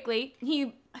pretty quickly.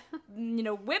 He,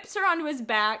 whips her onto his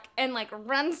back and like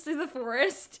runs through the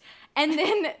forest. And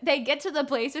then they get to the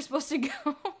place they're supposed to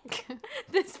go.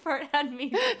 This part had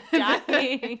me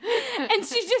dying. And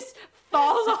she just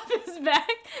falls off his back,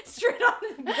 straight on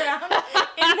the ground,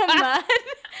 in the mud.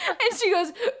 And she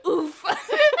goes, oof.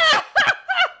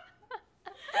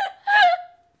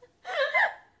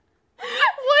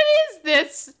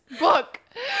 this book.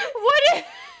 What is...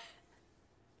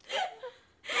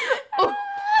 Oh.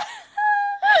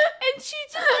 And she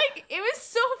just, like, it was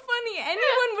so funny.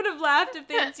 Anyone would have laughed if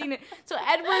they had seen it. So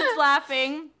Edward's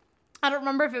laughing. I don't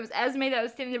remember if it was Esme that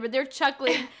was standing there, but they're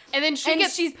chuckling. And then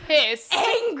she's pissed.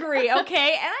 Angry,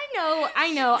 okay? And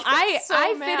I know.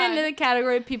 I fit into the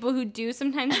category of people who do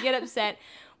sometimes get upset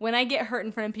when I get hurt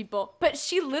in front of people. But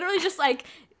she literally just, like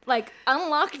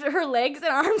unlocked her legs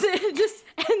and arms and then just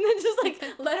like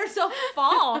let herself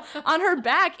fall on her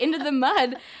back into the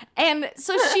mud. And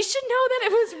so she should know that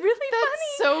it was really funny.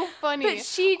 That's so funny. But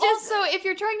she just... Also, if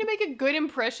you're trying to make a good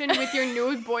impression with your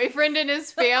new boyfriend and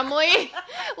his family,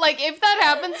 like, if that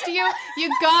happens to you, you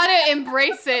gotta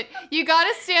embrace it. You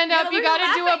gotta stand up. You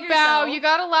gotta do a bow. You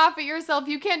gotta laugh at yourself.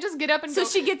 You can't just get up and go... So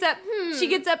she gets up. She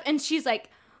gets up and she's like,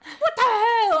 what the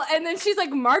hell? And then she's like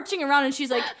marching around and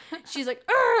she's like,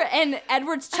 Urgh! And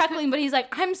Edward's chuckling, but he's like,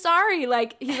 I'm sorry.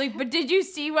 Like, he's like, but did you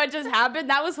see what just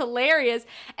happened? That was hilarious.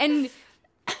 And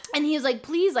he's like,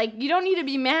 please, like, you don't need to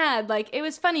be mad. Like, it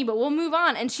was funny, but we'll move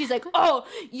on. And she's like, oh,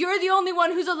 you're the only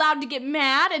one who's allowed to get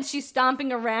mad? And she's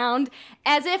stomping around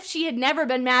as if she had never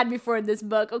been mad before in this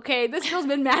book, okay? This girl's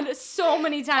been mad so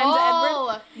many times,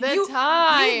 all Edward. The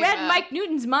time. You read Mike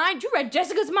Newton's mind. You read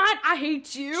Jessica's mind. I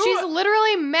hate you. She's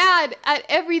literally mad at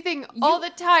everything all the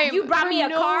time. You brought me a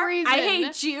car. Reason. I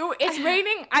hate you. It's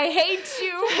raining. I hate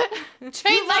you.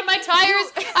 Chains on my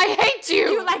tires. I hate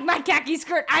you. You like my khaki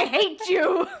skirt. I hate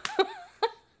you.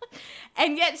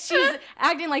 And yet she's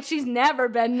acting like she's never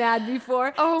been mad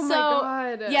before. Oh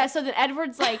my God. Yeah, so then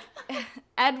Edward's like,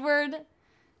 Edward,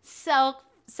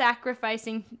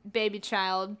 self-sacrificing baby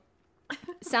child,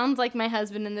 sounds like my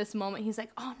husband in this moment. He's like,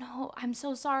 oh no, I'm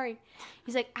so sorry.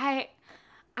 He's like,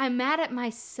 I'm mad at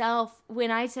myself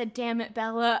when I said, damn it,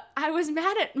 Bella. I was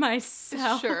mad at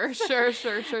myself. Sure.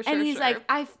 And he's like,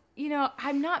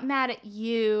 I'm not mad at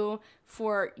you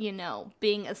for,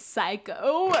 being a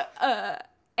psycho.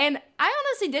 And I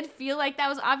honestly did feel like that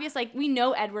was obvious. Like, we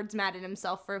know Edward's mad at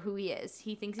himself for who he is.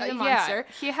 He thinks he's a monster.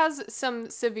 Yeah, he has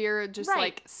some severe,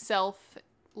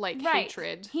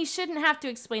 hatred. He shouldn't have to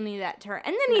explain any of that to her.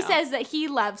 And then he says that he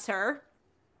loves her.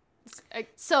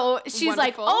 So she's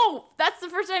like, oh, that's the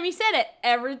first time he said it.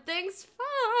 Everything's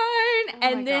fine.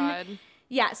 And then, God.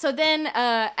 Yeah, so then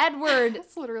Edward.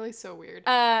 That's literally so weird.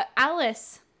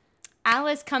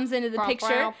 Alice comes into the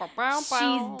picture.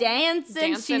 She's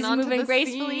dancing. She's moving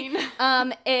gracefully.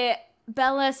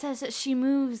 Bella says that she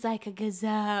moves like a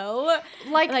gazelle.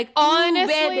 Like honestly,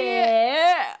 baby.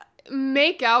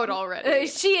 Make out already.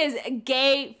 She is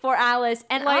gay for Alice.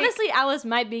 And honestly, Alice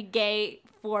might be gay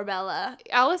for Bella.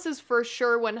 Alice is for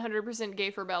sure 100%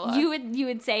 gay for Bella. You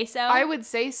would say so? I would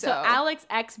say so. So Alex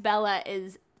x Bella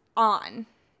is on.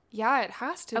 Yeah, it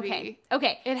has to be.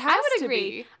 Okay. It has to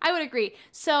be. I would agree.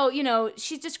 So,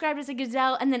 she's described as a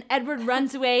gazelle, and then Edward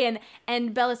runs away,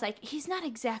 and Bella's like, he's not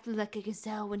exactly like a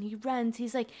gazelle when he runs.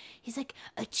 He's like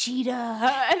a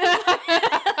cheetah.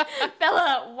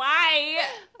 Bella, why?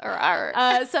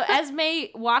 So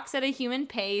Esme walks at a human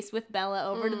pace with Bella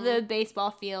over to the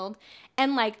baseball field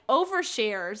and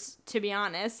overshares, to be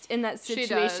honest, in that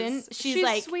situation. She's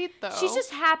like sweet though. She's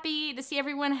just happy to see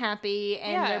everyone happy,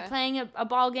 and they're playing a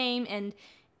ball game,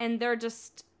 and they're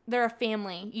a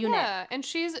family unit. Yeah, and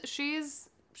she's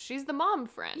the mom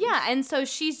friend. Yeah, and so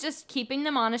she's just keeping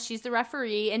them honest. She's the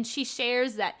referee, and she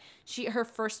shares that her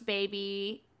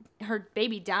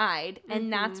baby died,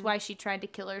 and that's why she tried to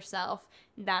kill herself.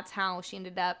 That's how she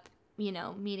ended up,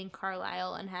 meeting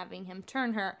Carlisle and having him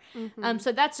turn her.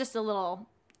 So that's just a little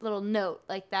note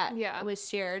that was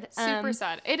shared. Super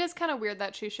sad. It is kind of weird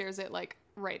that she shares it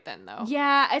right then though.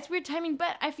 Yeah, it's weird timing,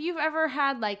 but if you've ever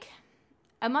had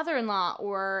a mother-in-law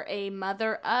or a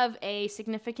mother of a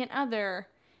significant other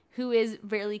who is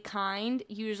really kind,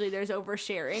 usually there's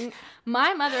oversharing.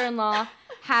 My mother-in-law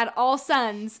had all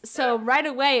sons, so right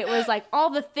away it was all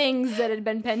the things that had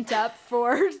been pent up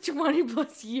for 20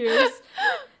 plus years.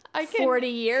 40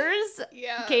 years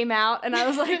came out, and I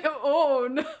was like, oh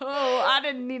no, I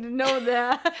didn't need to know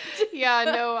that. Yeah,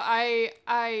 no, I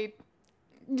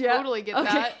totally get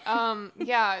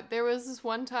that. There was this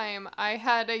one time I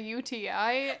had a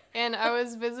UTI, and I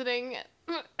was visiting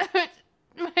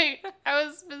my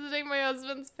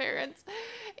husband's parents,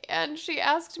 and she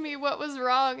asked me what was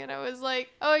wrong, and I was like,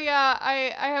 oh yeah,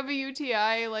 I have a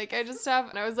UTI, I just have,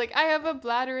 and I was like, I have a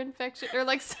bladder infection or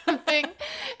something,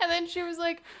 and then she was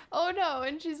like, oh no,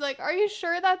 and she's like, are you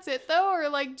sure that's it though, or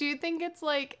do you think it's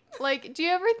do you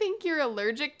ever think you're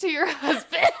allergic to your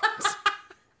husband?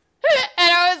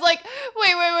 And I was like,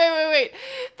 Wait.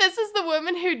 This is the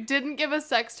woman who didn't give a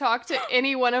sex talk to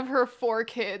any one of her 4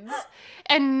 kids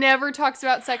and never talks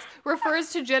about sex,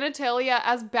 refers to genitalia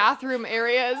as bathroom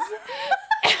areas.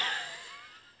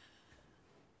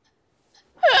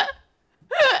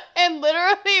 And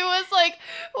literally was like,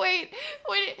 wait,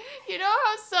 you know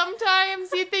how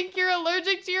sometimes you think you're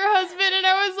allergic to your husband? And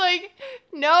I was like,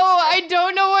 no, I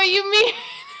don't know what you mean.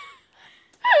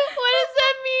 What does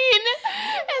that mean?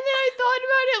 And then I thought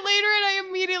about it later and I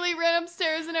immediately ran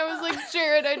upstairs and I was like,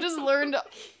 Jared, I just learned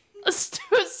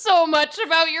so much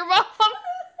about your mom.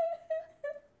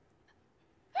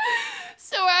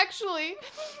 So actually,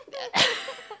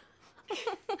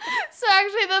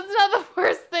 that's not the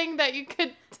worst thing that you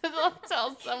could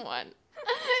tell someone.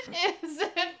 Is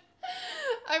if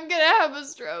I'm gonna have a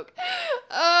stroke.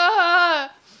 I'm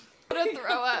gonna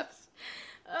throw up.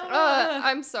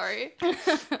 I'm sorry.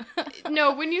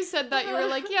 No, when you said that, you were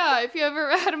like, yeah, if you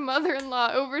ever had a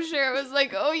mother-in-law overshare, I was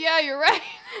like, oh yeah, you're right.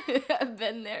 I've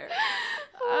been there.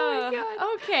 Oh my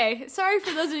God. Okay, sorry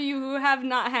for those of you who have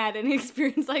not had any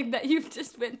experience like that. You've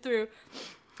just went through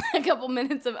a couple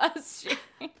minutes of us sharing.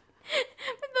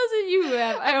 But those of you who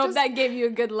have, I hope that gave you a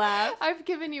good laugh. I've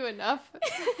given you enough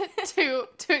to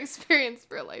experience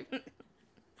for life.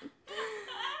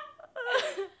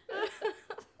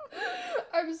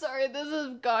 I'm sorry, this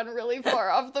has gone really far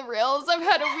off the rails. I've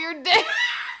had a weird day.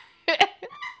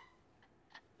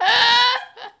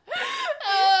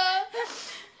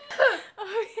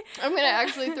 I'm gonna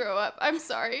actually throw up. I'm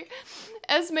sorry.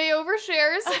 Esme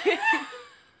overshares.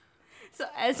 So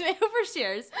Esme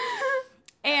overshares.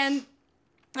 And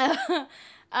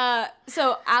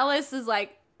so Alice is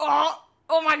like, oh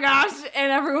my gosh.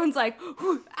 And everyone's like,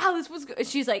 Alice, what's good?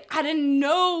 She's like, I didn't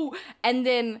know. And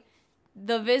then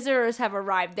the visitors have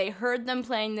arrived. They heard them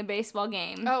playing the baseball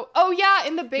game. Oh yeah,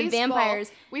 in the baseball. The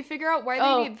vampires. We figure out why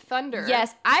they need thunder.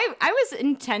 Yes, I was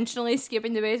intentionally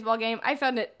skipping the baseball game. I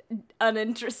found it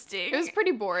uninteresting. It was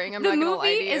pretty boring. I'm not gonna lie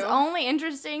to you. The movie is only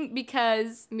interesting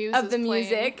because of the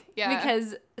music. Yeah.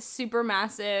 Because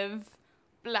Supermassive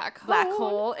Black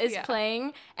Hole is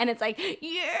playing, and it's like,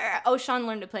 yeah. Oh, Sean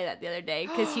learned to play that the other day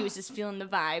because he was just feeling the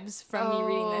vibes from me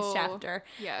reading this chapter.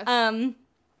 Yes.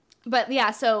 But yeah,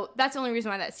 so that's the only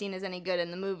reason why that scene is any good in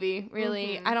the movie,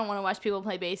 really. Mm-hmm. I don't want to watch people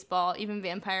play baseball, even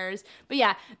vampires. But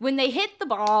yeah, when they hit the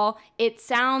ball, it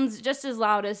sounds just as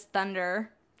loud as thunder.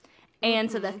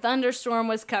 And so the thunderstorm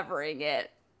was covering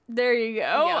it. There you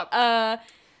go.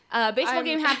 Yep. Baseball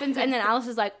game happens, and then Alice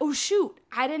is like, oh, shoot,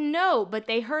 I didn't know. But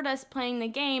they heard us playing the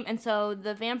game, and so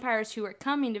the vampires who are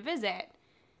coming to visit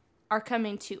are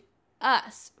coming to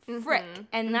us. Frick.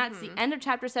 And that's the end of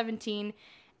chapter 17.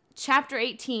 Chapter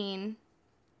 18,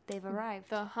 they've arrived.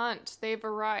 The hunt. They've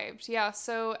arrived. Yeah,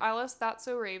 so Alice, that's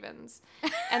so Ravens.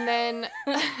 And then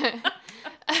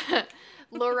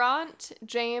Laurent,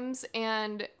 James,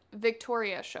 and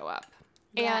Victoria show up.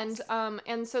 Yes.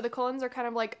 And so the Cullens are kind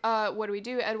of like, what do we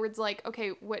do? Edward's like, okay,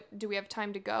 what, do we have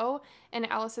time to go? And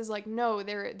Alice is like, no,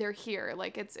 they're here.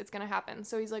 Like, it's gonna happen.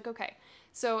 So he's like, okay.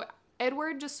 So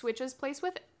Edward just switches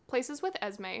places with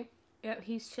Esme. Yep,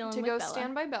 he's chilling to with go Bella.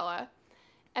 stand by Bella.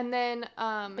 And then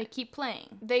they keep playing.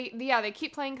 They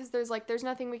keep playing because there's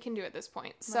nothing we can do at this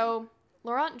point. Right. So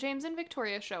Laurent, James, and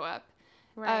Victoria show up.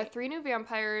 Right. 3 new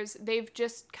vampires. They've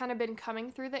just kind of been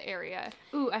coming through the area.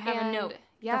 Ooh, I have a note.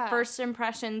 Yeah. The first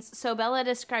impressions. So Bella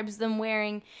describes them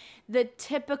wearing the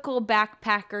typical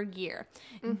backpacker gear.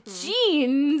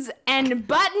 Jeans and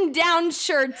button-down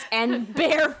shirts and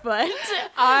barefoot.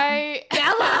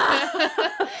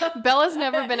 Bella's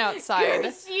never been outside.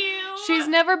 Curse you. She's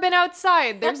never been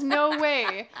outside. There's no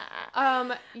way.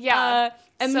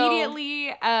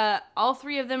 Immediately, all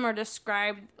 3 of them are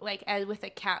described like as with a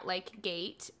cat-like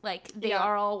gait. Like they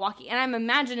are all walking, and I'm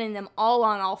imagining them all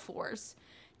on all fours.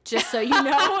 Just so you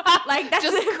know, like that's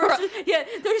they're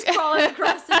just crawling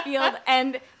across the field,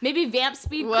 and maybe vamp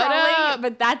speed crawling.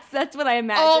 But that's what I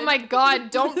imagine. Oh my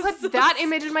God! Don't put that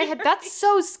image in my head. That's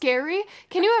so scary.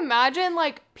 Can you imagine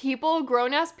like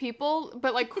grown ass people,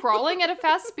 but like crawling at a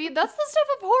fast speed? That's the stuff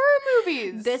of horror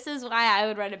movies. This is why I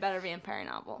would write a better vampire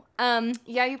novel.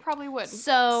 Yeah, you probably would.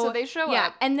 So they show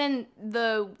up, and then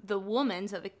the woman,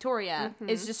 so Victoria,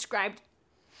 is described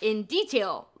in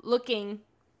detail, looking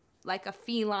like a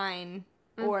feline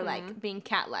or like being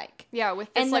cat-like. Yeah,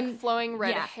 with this like flowing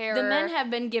red hair. The men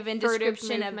have been given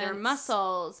description of their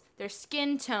muscles, their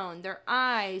skin tone, their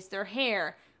eyes, their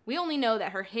hair. We only know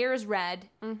that her hair is red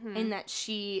and that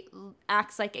she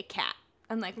acts like a cat.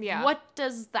 I'm like, what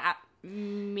does that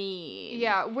mean?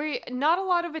 Yeah, not a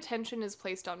lot of attention is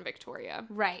placed on Victoria.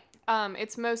 Right.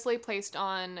 It's mostly placed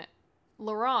on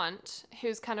Laurent,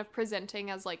 who's kind of presenting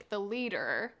as, like, the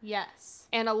leader. Yes.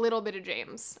 And a little bit of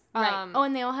James. Right.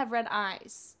 And they all have red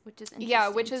eyes, which is interesting. Yeah,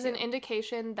 which is an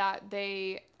indication that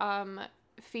they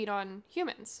feed on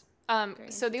humans.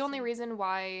 So the only reason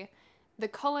why the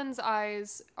Cullens'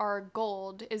 eyes are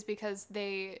gold is because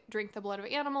they drink the blood of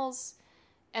animals.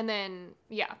 And then,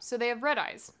 yeah, so they have red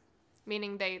eyes,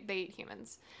 meaning they eat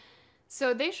humans.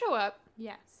 So they show up.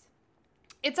 Yes.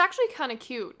 It's actually kind of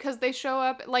cute because they show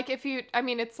up, like,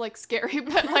 it's, like, scary,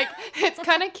 but, like, it's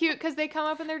kind of cute because they come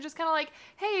up and they're just kind of like,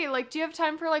 hey, like, do you have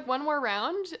time for, like, one more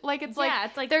round? Like, it's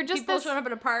like they're just people showing up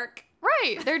at a park.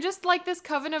 Right. They're just, like, this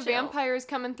coven of vampires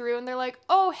coming through, and they're like,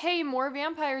 oh, hey, more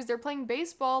vampires. They're playing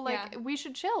baseball. Like, we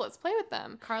should chill. Let's play with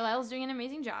them. Carlisle's doing an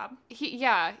amazing job.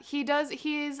 He does.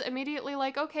 He's immediately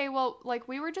like, okay, well, like,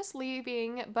 we were just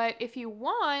leaving, but if you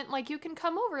want, like, you can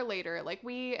come over later. Like,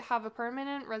 we have a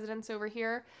permanent residence over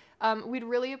here. We'd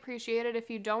really appreciate it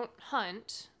if you don't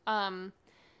hunt. And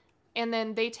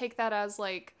then they take that as,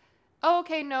 like, oh,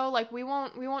 okay, no, like, we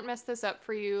won't mess this up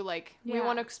for you. Like, we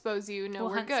won't expose you. No,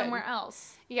 we're hunt good. Somewhere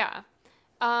else. Yeah.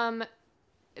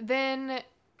 Then,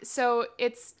 so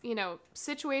it's,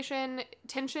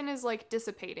 tension is, like,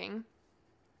 dissipating.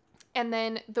 And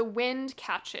then the wind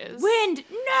catches. Wind!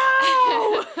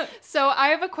 No! So I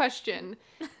have a question.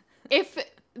 If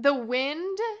the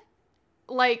wind,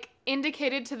 like,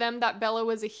 indicated to them that Bella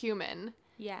was a human.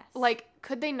 Yes. Like,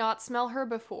 could they not smell her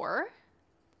before?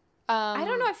 I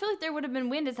don't know. I feel like there would have been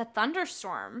wind. It's a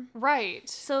thunderstorm. Right.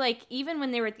 So, like, even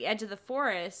when they were at the edge of the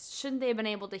forest, shouldn't they have been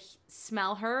able to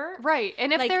smell her? Right.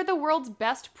 And if they're the world's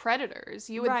best predators,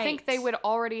 you would think they would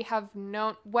already have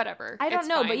known, whatever. I don't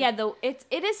know. Fine. But yeah, though, it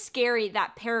is scary,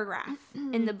 that paragraph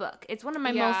in the book. It's one of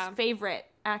my most favorite,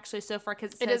 actually, so far,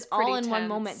 because it says all in one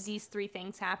moment, these three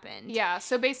things happened. Yeah.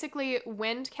 So basically,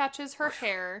 wind catches her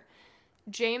hair.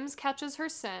 James catches her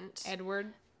scent.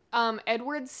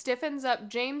 Edward stiffens up.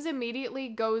 James immediately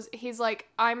goes, he's like,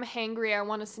 I'm hangry, I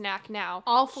want a snack now.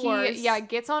 All fours. He,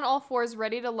 gets on all fours,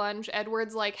 ready to lunge.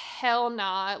 Edward's like, hell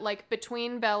nah, like,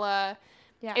 between Bella.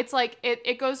 Yeah. It's like,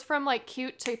 it goes from, like,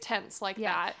 cute to tense like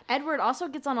that. Edward also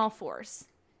gets on all fours.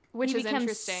 Which is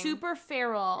interesting. He becomes super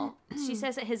feral. She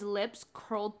says that his lips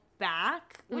curled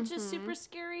back, which is super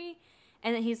scary.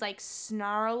 And then he's, like,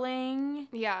 snarling.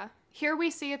 Yeah. Here we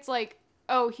see it's like,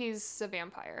 oh, he's a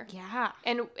vampire. Yeah.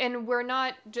 And we're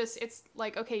not just, it's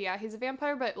like, okay, yeah, he's a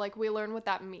vampire, but, like, we learn what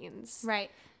that means. Right.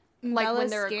 Like, Bella's when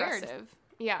they're scared. aggressive.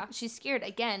 Yeah. She's scared.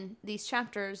 Again, these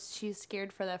chapters, she's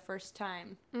scared for the first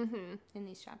time in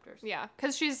these chapters. Yeah.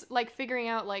 Because she's, like, figuring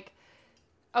out, like,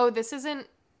 oh, this isn't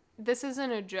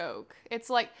a joke. It's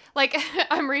like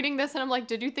I'm reading this and I'm like,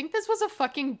 did you think this was a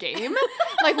fucking game?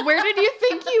 Like, where did you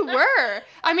think you were?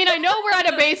 I mean, I know we're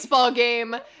at a baseball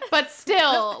game, but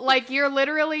still, like, you're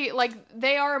literally, like,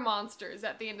 they are monsters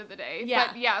at the end of the day. Yeah.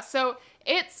 But yeah, so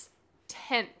it's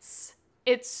tense.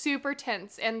 It's super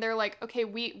tense. And they're like, okay,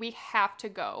 we have to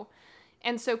go.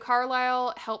 And so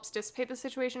Carlisle helps dissipate the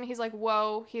situation. He's like,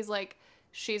 whoa. He's like,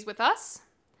 she's with us.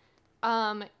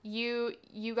 You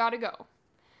gotta go.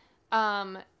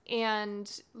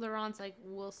 And Laurent's like,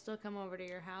 we'll still come over to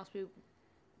your house.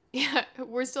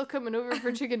 We're still coming over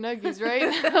for chicken nuggets, right?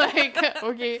 Like,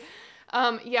 okay.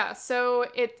 Yeah, so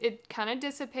it kind of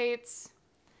dissipates.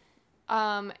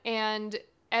 And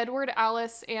Edward,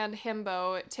 Alice, and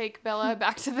Himbo take Bella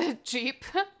back to the Jeep.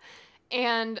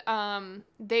 And,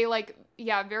 they, like,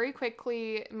 very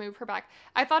quickly move her back.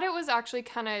 I thought it was actually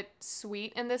kind of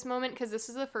sweet in this moment, because this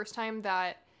is the first time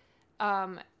that,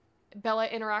 Bella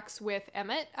interacts with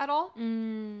Emmett at all.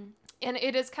 And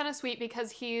it is kind of sweet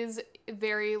because he's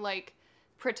very, like,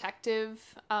 protective.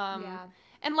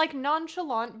 And, like,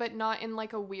 nonchalant, but not in,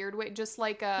 like, a weird way. Just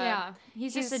like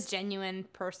he's just a genuine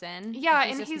person. Yeah,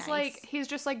 and he's nice. Like, he's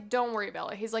just like, don't worry,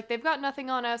 Bella. He's like, they've got nothing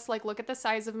on us. Like, look at the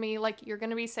size of me. Like, you're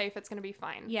gonna be safe. It's gonna be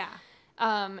fine. Yeah.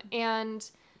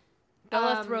 And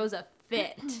Bella throws a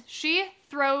fit. She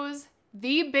throws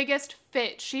the biggest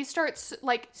fit. She starts,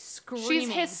 like, screaming. She's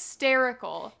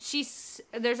hysterical.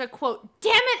 There's a quote,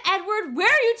 damn it, Edward, where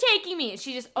are you taking me?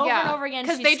 She just over and over again.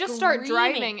 Because they just start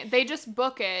driving. They just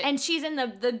book it. And she's in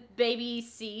the baby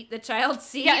seat, the child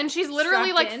seat. Yeah, and she's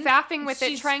literally, like, faffing with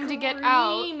it, trying to get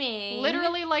out.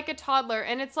 Literally like a toddler.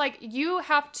 And it's like, you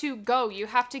have to go. You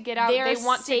have to get out. They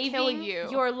want to kill you.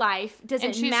 Your life. Does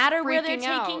it matter where they're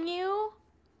taking you?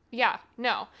 Yeah,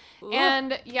 no. Ooh.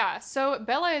 And yeah, so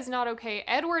Bella is not okay.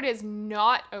 Edward is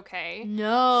not okay.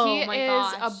 No, he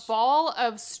is a ball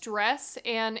of stress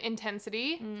and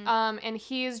intensity. And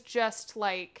he is just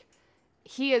like,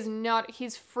 he's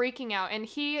freaking out. And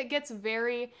he gets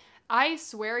I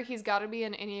swear he's got to be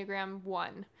an Enneagram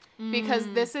 1. Because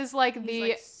this is like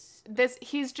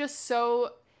he's just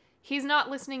so, he's not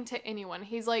listening to anyone.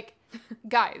 He's like,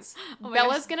 guys,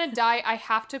 Bella's gonna die. I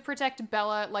have to protect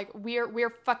Bella. Like, we're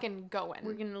fucking going.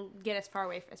 We're gonna get as far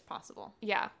away as possible.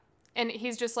 Yeah. And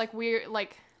he's just like, we're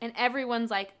like... And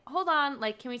everyone's like, hold on,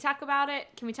 like, can we talk about it?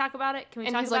 Can we talk about it? Can we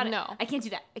talk about it? And he's like, no. I can't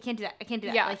do that. I can't do that. I can't do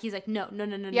that. Yeah. Like, he's like, no.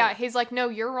 Yeah, he's like, no,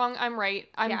 you're wrong. I'm right.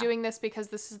 I'm doing this because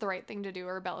this is the right thing to do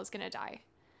or Bella's gonna die.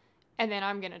 And then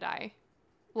I'm gonna die.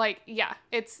 Like,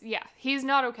 he's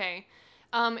not okay.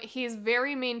 He's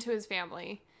very mean to his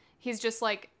family. He's just,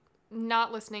 like,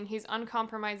 not listening. He's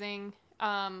uncompromising.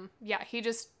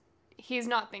 He's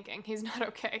not thinking. He's not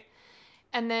okay.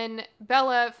 And then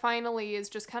Bella finally is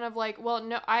just kind of like, well,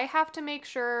 no, I have to make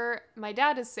sure my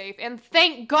dad is safe. And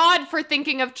thank God for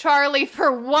thinking of Charlie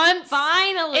for once.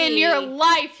 Finally. In your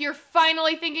life, you're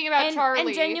finally thinking about Charlie.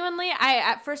 And genuinely,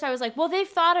 at first I was like, well, they've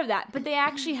thought of that. But they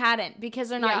actually hadn't because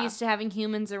they're not used to having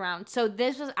humans around. So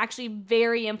this was actually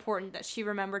very important that she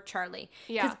remembered Charlie.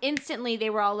 Because instantly they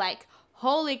were all like,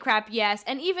 holy crap, yes.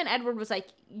 And even Edward was like,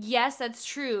 yes, that's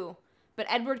true. But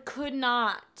Edward could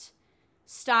not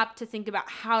stop to think about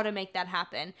how to make that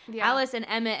happen. Yeah. Alice and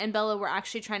Emmett and Bella were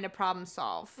actually trying to problem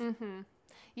solve. Mm-hmm.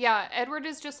 Yeah, Edward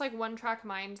is just like one track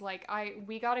mind. Like,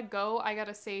 we gotta go. I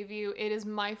gotta save you. It is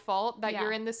my fault that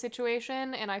you're in this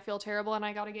situation and I feel terrible and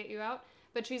I gotta get you out.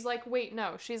 But she's like, wait,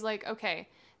 no. She's like, okay,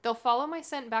 they'll follow my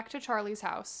scent back to Charlie's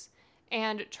house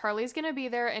and Charlie's gonna be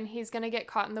there and he's gonna get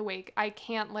caught in the wake. I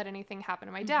can't let anything happen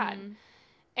to my dad. Mm-hmm.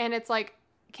 And it's like,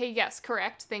 okay, yes,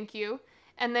 correct. Thank you.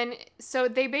 And then, so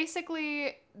they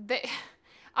basically,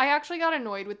 I actually got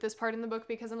annoyed with this part in the book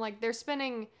because I'm like, they're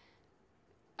spending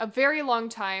a very long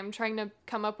time trying to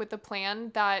come up with a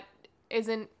plan that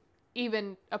isn't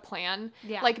even a plan.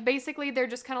 Yeah. Like, basically, they're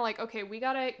just kind of like, okay, we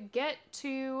gotta get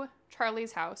to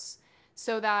Charlie's house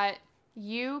so that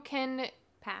you can...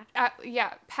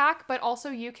 pack, but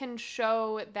also you can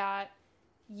show that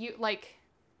you, like...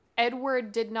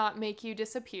 Edward did not make you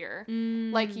disappear.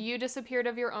 Mm. Like, you disappeared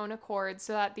of your own accord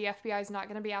so that the FBI is not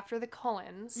going to be after the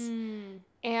Cullens. Mm.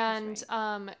 And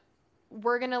right.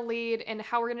 We're going to lead, and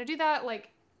how we're going to do that, like,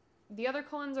 the other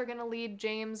Cullens are going to lead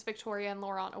James, Victoria, and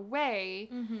Laurent away.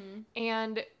 Mm-hmm.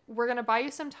 And we're going to buy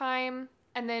you some time,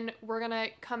 and then we're going to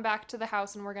come back to the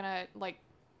house, and we're going to, like,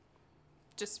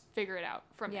 just figure it out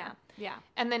from there. Yeah.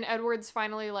 And then Edward's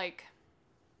finally, like,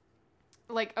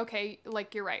 okay,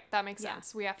 like, you're right. That makes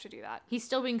sense. We have to do that. He's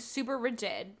still being super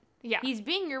rigid. Yeah. He's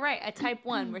being, you're right, a type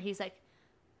 1 where he's like,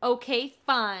 okay,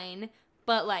 fine,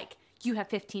 but, like, you have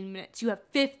 15 minutes. You have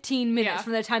 15 minutes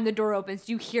from the time the door opens.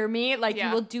 Do you hear me? Like,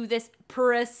 you will do this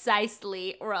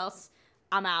precisely or else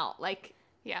I'm out. Like...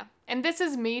 Yeah. And this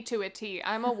is me to a T.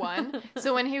 I'm a 1.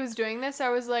 So when he was doing this, I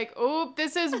was like, oh,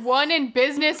 this is 1 in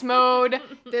business mode.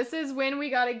 This is when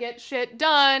we gotta get shit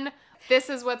done.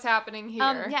 This is what's happening here.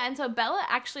 And so Bella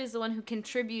actually is the one who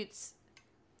contributes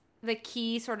the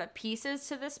key sort of pieces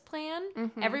to this plan.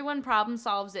 Mm-hmm. Everyone problem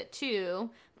solves it too.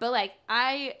 But, like,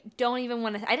 I didn't even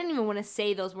want to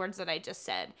say those words that I just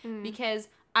said because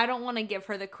I don't want to give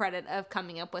her the credit of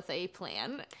coming up with a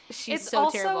plan. She's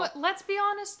so terrible. Let's be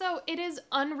honest, though, it is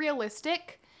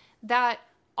unrealistic that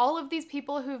all of these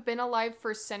people who've been alive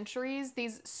for centuries,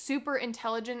 these super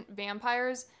intelligent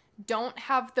vampires, don't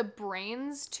have the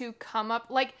brains to come up,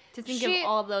 like, to think of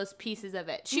all those pieces of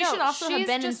it. She should also have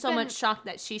been in so much shock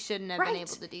that she shouldn't have been able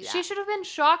to do that. She should have been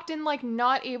shocked and, like,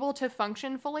 not able to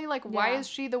function fully. Like, why is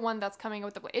she the one that's coming up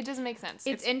with the plan? It doesn't make sense.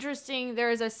 It's interesting. There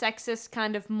is a sexist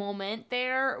kind of moment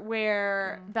there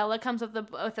where Bella comes up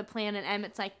with a plan and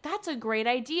Emmett's like, that's a great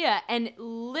idea. And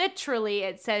literally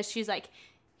it says, she's like,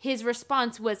 his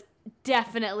response was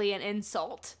definitely an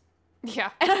insult.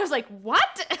 Yeah. And I was like,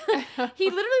 what? He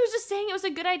literally was just saying it was a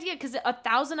good idea because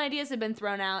 1,000 ideas have been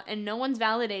thrown out and no one's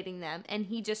validating them. And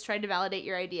he just tried to validate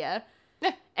your idea.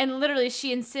 And literally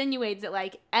she insinuates that,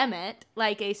 like, Emmett,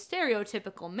 like a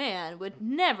stereotypical man, would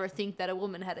never think that a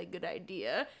woman had a good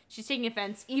idea. She's taking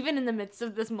offense even in the midst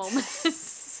of this moment.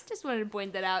 Just wanted to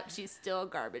point that out. She's still a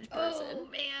garbage person. Oh,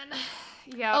 man.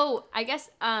 Yeah. Oh, I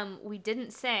guess we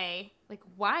didn't say, like,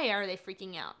 why are they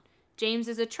freaking out? James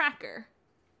is a tracker.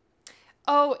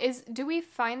 Oh, do we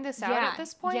find this out at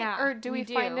this point? Yeah, or do we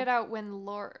find it out when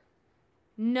Laura...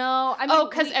 No, I mean...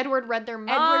 because Edward read their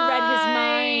mind. Edward read his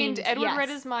mind. Edward read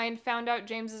his mind, found out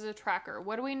James is a tracker.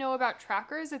 What do we know about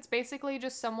trackers? It's basically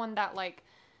just someone that, like,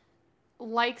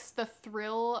 likes the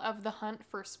thrill of the hunt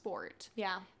for sport.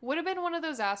 Yeah. Would have been one of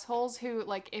those assholes who,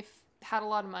 like, if had a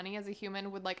lot of money as a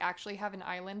human, would, like, actually have an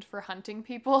island for hunting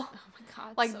people. Oh my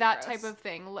God, like, so that gross. type of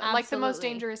thing. Absolutely. Like the Most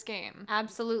Dangerous Game.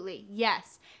 Absolutely,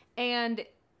 yes. And,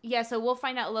 yeah, so we'll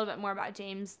find out a little bit more about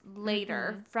James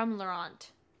later from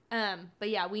Laurent. But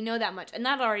yeah, we know that much. And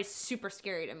that already super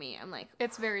scary to me. I'm like...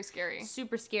 It's very scary.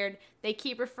 Super scared. They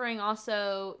keep referring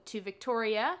also to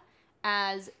Victoria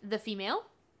as the female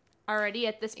already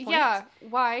at this point. Yeah,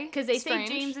 why? Because they say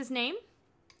James's name.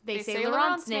 They say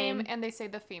Laurent's name. And they say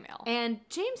the female. And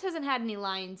James hasn't had any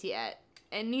lines yet.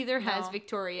 And neither has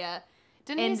Victoria.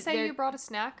 Didn't he say you brought a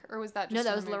snack? Or was that just No,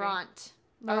 that was Laurent.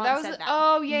 Laurent that was said that.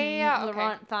 Oh, yeah. Okay.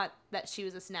 Laurent thought that she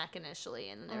was a snack initially.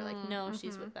 And then they were like, no,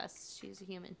 she's with us. She's a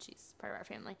human. She's part of our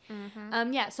family.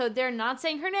 Yeah, so they're not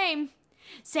saying her name.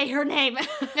 Say her name.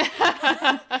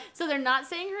 So they're not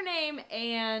saying her name.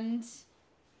 And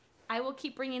I will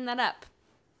keep bringing that up.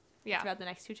 Yeah. Throughout the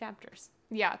next 2 chapters.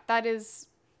 Yeah, that is...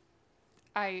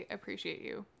 I appreciate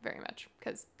you very much,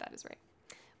 because that is right.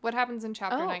 What happens in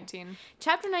chapter 19?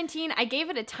 Chapter 19, I gave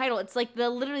it a title. It's like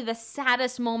literally the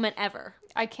saddest moment ever.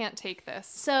 I can't take this.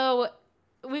 So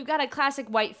we've got a classic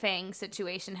White Fang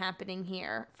situation happening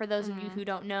here. For those of you who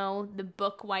don't know, the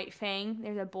book White Fang,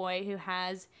 there's a boy who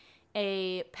has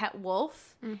a pet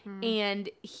wolf, and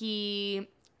he,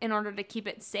 in order to keep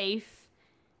it safe,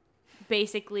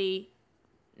 basically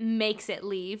makes it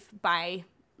leave by,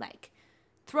 like,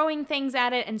 throwing things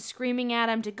at it and screaming at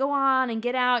him to go on and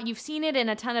get out. You've seen it in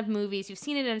a ton of movies. You've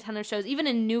seen it in a ton of shows. Even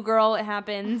in New Girl, it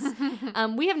happens.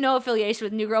 We have no affiliation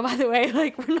with New Girl, by the way.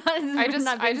 Like, we're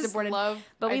not being supported,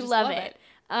 but we love it.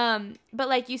 But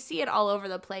like, you see it all over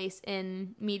the place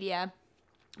in media.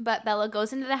 But Bella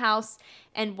goes into the house,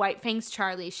 and White Fang's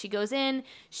Charlie. She goes in,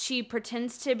 she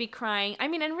pretends to be crying. I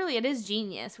mean, and really it is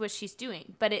genius what she's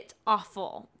doing, but it's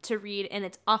awful to read, and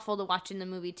it's awful to watch in the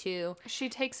movie too. She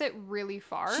takes it really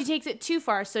far. She takes it too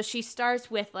far, so she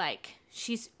starts with, like,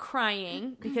 she's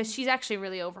crying because she's actually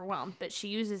really overwhelmed, but she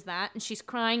uses that, and she's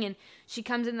crying, and she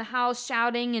comes in the house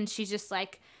shouting, and she's just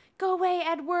like, go away,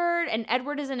 Edward, and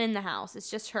Edward isn't in the house, it's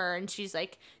just her, and she's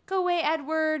like, go away,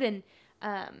 Edward, and,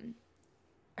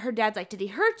 her dad's like, did he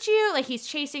hurt you? Like, he's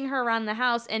chasing her around the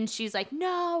house, and she's like,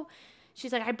 no.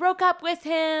 She's like, I broke up with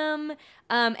him.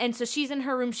 And so she's in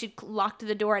her room. She locked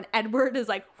the door, and Edward is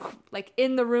like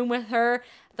in the room with her,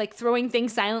 like throwing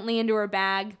things silently into her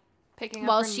bag. Picking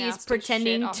up her nasty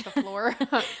shit off the floor.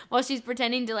 While she's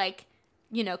pretending to, like,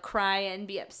 you know, cry and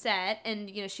be upset. And,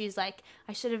 you know, she's like,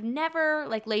 I should have never,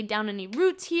 like, laid down any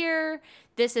roots here.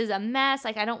 This is a mess.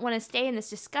 Like, I don't want to stay in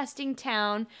this disgusting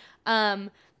town.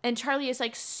 And Charlie is,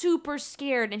 like, super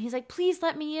scared, and he's like, please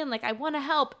let me in, like, I want to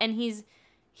help, and he's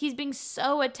being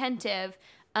so attentive,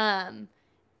 and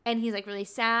he's, like, really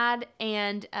sad,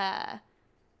 and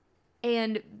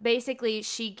basically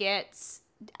she gets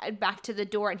back to the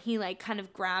door, and he, like, kind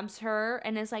of grabs her,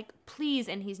 and is like, please,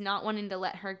 and he's not wanting to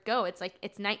let her go. It's like,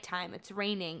 it's nighttime, it's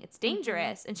raining, it's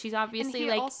dangerous, and she's obviously,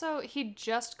 and he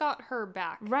just got her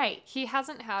back. Right. He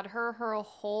hasn't had her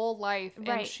whole life,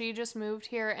 and she just moved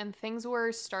here, and things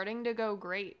were starting to go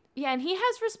great. Yeah, and he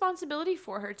has responsibility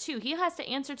for her, too. He has to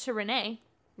answer to Renee.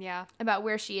 Yeah. About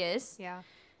where she is. Yeah.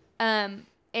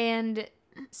 And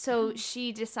so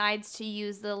she decides to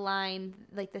use the line,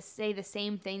 like, to say the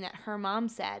same thing that her mom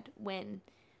said when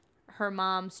her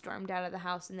mom stormed out of the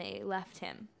house and they left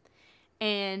him.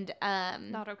 And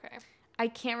not okay. I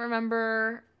can't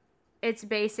remember. It's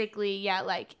basically, yeah,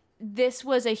 like, this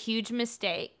was a huge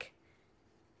mistake.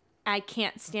 I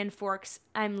can't stand forks.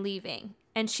 I'm leaving.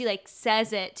 And she, like,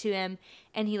 says it to him,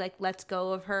 and he, like, lets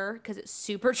go of her because it's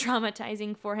super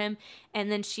traumatizing for him.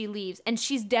 And then she leaves, and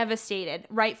she's devastated,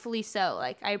 rightfully so.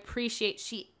 Like, I appreciate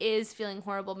she is feeling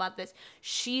horrible about this.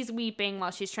 She's weeping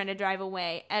while she's trying to drive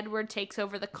away. Edward takes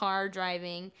over the car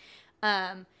driving,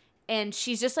 and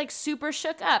she's just, like, super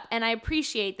shook up. And I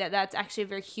appreciate that that's actually a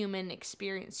very human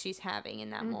experience she's having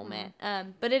in that moment.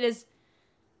 But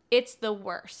it's the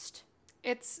worst.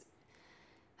 It's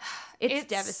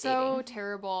devastating. So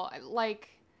terrible. Like,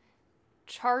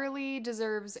 Charlie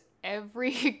deserves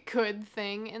every good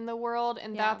thing in the world,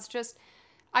 and that's just,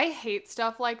 I hate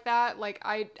stuff like that. Like,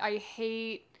 I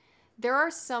hate, there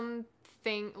are some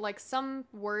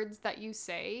words that you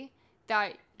say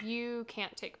that you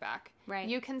can't take back. Right.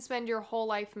 You can spend your whole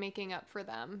life making up for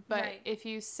them, but if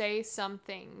you say some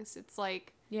things, it's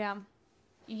like,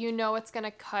 you know, it's gonna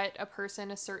cut a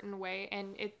person a certain way,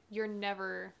 and you're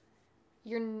never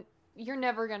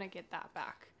gonna get that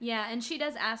back. Yeah, and she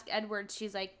does ask Edward,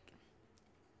 she's like,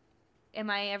 am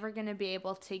I ever gonna be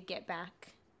able to get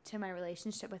back to my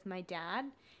relationship with my dad?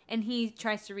 And he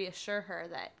tries to reassure her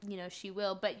that, you know, she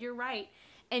will. But you're right.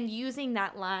 And using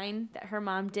that line that her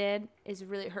mom did is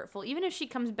really hurtful. Even if she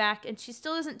comes back and she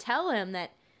still doesn't tell him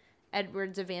that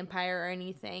Edward's a vampire or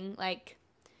anything, like,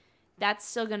 that's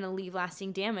still gonna leave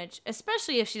lasting damage.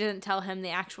 Especially if she doesn't tell him the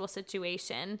actual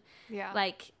situation. Yeah.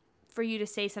 Like, for you to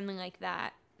say something like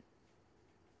that,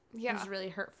 Yeah. It's really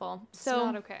hurtful. It's So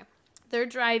not okay. they're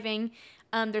driving.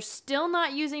 They're still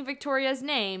not using Victoria's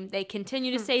name. They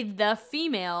continue to say the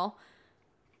female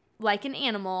like an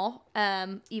animal,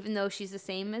 even though she's the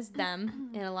same as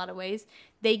them in a lot of ways.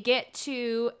 They get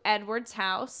to Edward's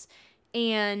house,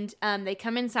 and they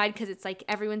come inside because it's like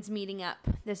everyone's meeting up.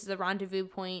 This is the rendezvous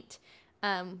point.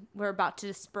 We're about to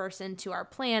disperse into our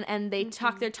plan, and they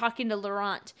they're talking to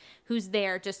Laurent, who's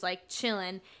there just like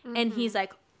chilling, and he's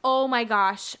like, oh my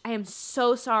gosh, I am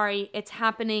so sorry. It's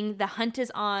happening. The hunt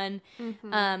is on.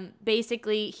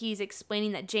 Basically, he's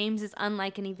explaining that James is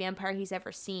unlike any vampire he's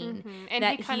ever seen. And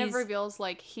that he kind of reveals,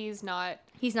 like, he's not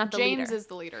the James leader. James is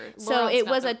the leader. So Laurent's it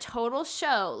not was a total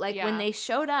show. Like, when they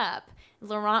showed up,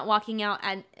 Laurent walking out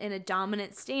in a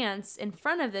dominant stance in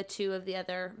front of the two of the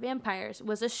other vampires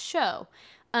was a show.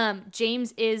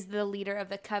 James is the leader of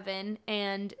the coven,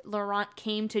 and Laurent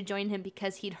came to join him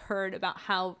because he'd heard about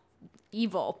how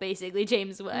evil basically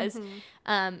James was.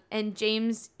 And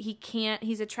James,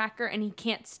 he's a tracker and he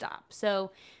can't stop.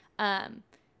 So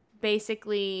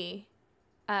basically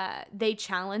they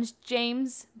challenged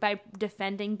James by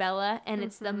defending Bella, and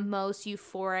it's the most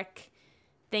euphoric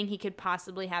thing he could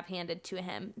possibly have handed to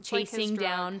him. Chasing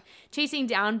down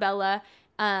Bella,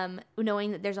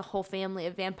 knowing that there's a whole family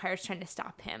of vampires trying to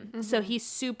stop him. So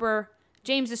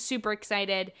James is super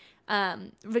excited.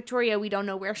 Victoria, we don't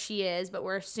know where she is, but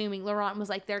we're assuming Laurent was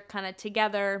like, they're kind of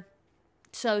together,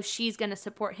 so she's going to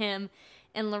support him.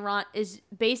 And Laurent is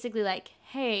basically like,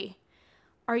 hey,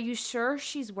 are you sure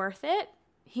she's worth it?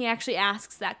 He actually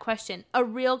asks that question, a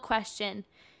real question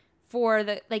for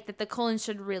that the Cullens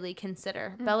should really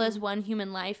consider. Bella's one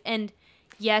human life. And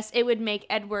yes, it would make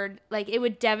Edward, it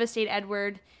would devastate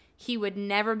Edward. He would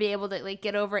never be able to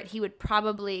get over it. He would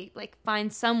probably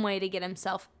find some way to get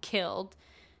himself killed,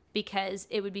 because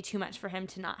it would be too much for him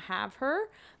to not have her.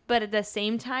 But at the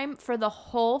same time, for the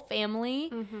whole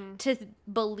family to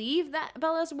believe that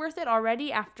Bella's worth it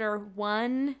already after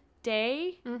one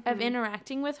day of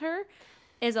interacting with her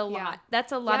is a lot.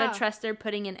 That's a lot of trust they're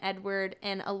putting in Edward,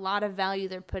 and a lot of value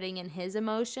they're putting in his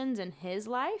emotions and his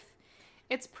life.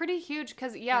 It's pretty huge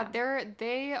because,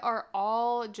 they are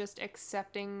all just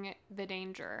accepting the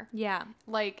danger. Yeah.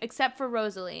 Except for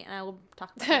Rosalie, and I will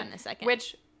talk about that in a second.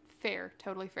 Which... fair.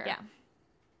 Totally fair.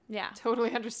 Yeah.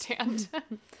 Totally understand.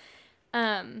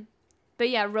 But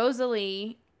yeah,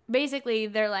 Rosalie, basically,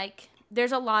 they're like,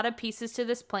 there's a lot of pieces to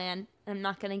this plan. I'm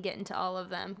not going to get into all of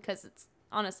them because it's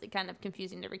honestly kind of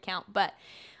confusing to recount. But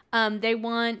they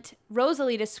want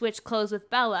Rosalie to switch clothes with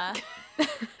Bella.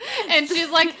 And she's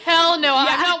like, hell no,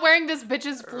 I'm not wearing this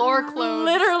bitch's floor clothes.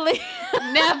 Literally.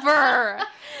 Never.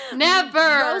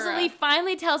 Rosalie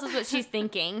finally tells us what she's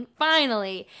thinking.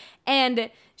 Finally. And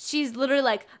she's literally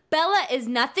like, Bella is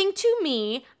nothing to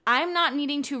me. I'm not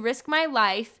needing to risk my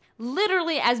life,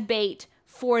 literally as bait,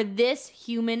 for this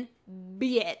human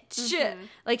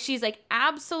bitch. She's like,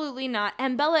 absolutely not.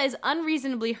 And Bella is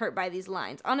unreasonably hurt by these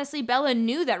lines. Honestly, Bella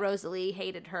knew that Rosalie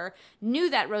hated her, knew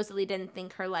that Rosalie didn't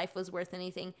think her life was worth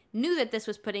anything, knew that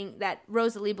that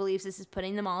Rosalie believes this is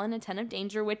putting them all in a ton of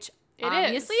danger, which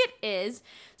obviously it is.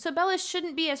 So Bella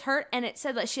shouldn't be as hurt, and it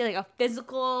said that she had a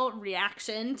physical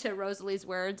reaction to Rosalie's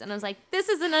words, and I was like, this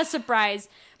isn't a surprise,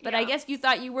 but I guess you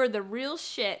thought you were the real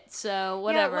shit, so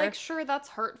whatever. Yeah, sure, that's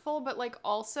hurtful, but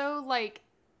also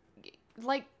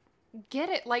get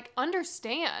it,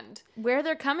 understand where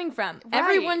they're coming from. Right.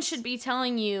 Everyone should be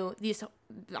telling you these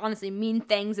honestly mean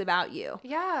things about you.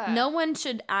 Yeah. No one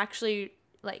should actually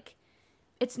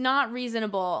it's not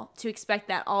reasonable to expect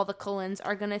that all the Cullens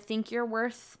are going to think you're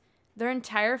worth their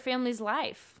entire family's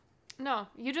life. No,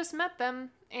 you just met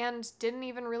them and didn't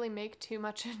even really make too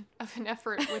much of an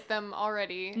effort with them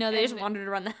already. No, they just wandered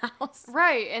around the house.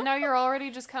 Right, and now you're already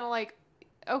just kind of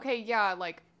okay, yeah,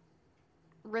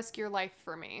 risk your life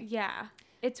for me. Yeah,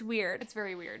 it's weird. It's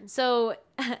very weird. So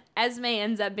Esme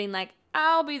ends up being like,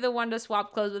 I'll be the one to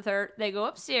swap clothes with her. They go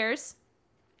upstairs.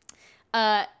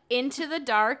 Into the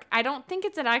dark. I don't think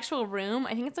it's an actual room.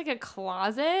 I think it's a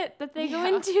closet that they go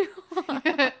into.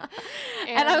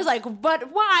 and I was like,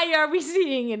 but why are we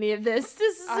seeing any of this?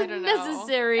 This isn't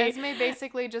necessary. Esme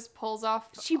basically just pulls off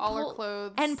all her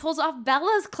clothes. And pulls off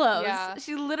Bella's clothes. Yeah.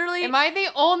 She literally... Am I the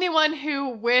only one who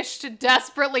wished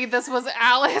desperately this was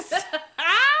Alice?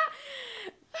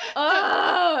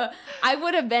 I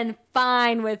would have been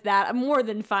fine with that. I'm more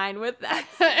than fine with that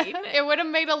scene. It would have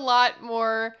made a lot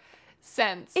more...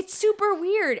 sense. It's super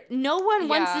weird. No one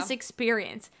wants this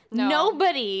experience. No.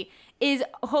 Nobody is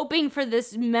hoping for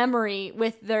this memory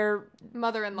with their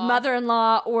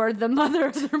mother-in-law or the mother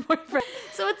of their boyfriend.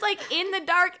 So it's in the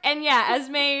dark, and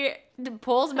Esme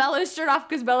pulls Bella's shirt off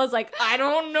because Bella's like, I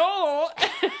don't know.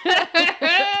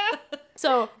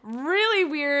 So really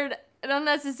weird, an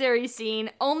unnecessary scene.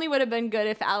 Only would have been good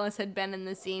if Alice had been in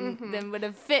the scene. Then would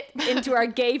have fit into our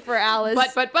gay for Alice.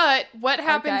 But what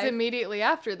happens immediately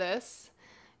after this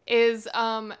is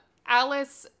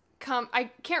Alice I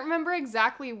can't remember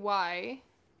exactly why.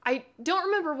 I don't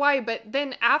remember why, but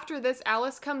then after this,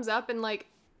 Alice comes up and, like,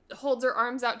 holds her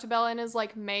arms out to Bella and is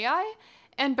like, may I?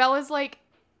 And Bella's like,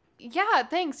 yeah,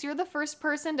 thanks. You're the first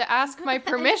person to ask my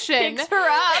permission. Picks her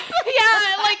up.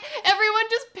 Yeah, like, everyone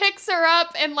just picks her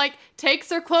up and, like, takes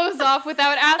her clothes off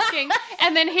without asking.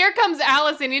 And then here comes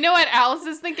Alice, and you know what Alice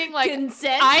is thinking? Like,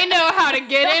 consent. I know how to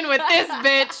get in with this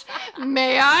bitch.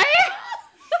 May I?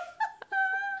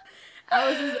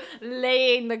 Alice is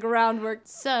laying the groundwork.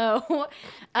 So,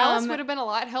 Alice would have been a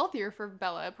lot healthier for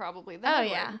Bella, probably. Than Edward.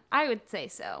 Yeah. I would say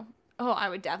so. Oh, I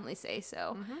would definitely say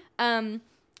so.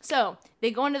 So,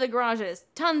 they go into the garages.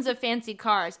 Tons of fancy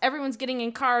cars. Everyone's getting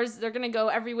in cars. They're going to go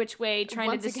every which way, trying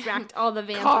to distract all the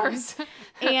vampires. Cars.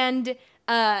 And,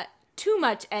 too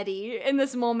much Eddie in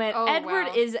this moment. Oh, Edward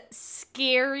wow. is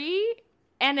scary,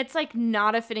 and it's, like,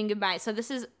 not a fitting goodbye. So, this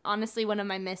is honestly one of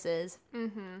my misses.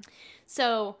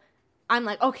 So, I'm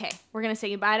like, okay, we're going to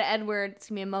say goodbye to Edward. It's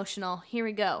going to be emotional. Here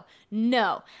we go.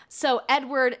 No. So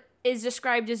Edward is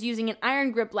described as using an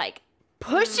iron grip, like,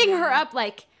 pushing her up,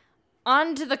 like,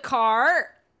 onto the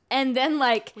car, and then,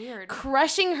 like,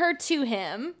 crushing her to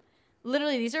him.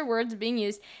 Literally, these are words being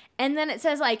used. And then it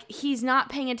says, like, he's not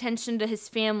paying attention to his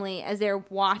family as they're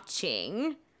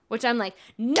watching, which I'm like,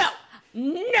 no.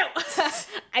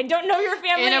 I don't know your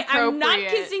family. I'm not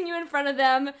kissing you in front of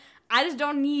them. I just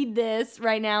don't need this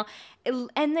right now.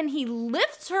 And then he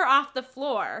lifts her off the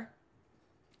floor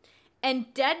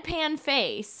and deadpan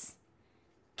face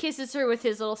kisses her with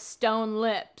his little stone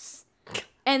lips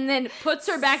and then puts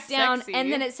her back down. Sexy.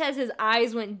 And then it says his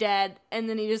eyes went dead and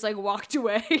then he just, like, walked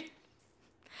away. And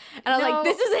I'm like,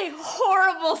 this is a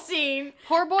horrible scene.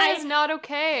 Poor boy is not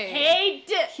okay.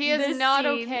 Hate He is not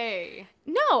okay.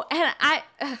 No,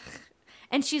 and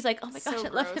and she's like, oh my gosh, So I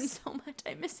love him gross. so much.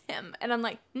 I miss him. And I'm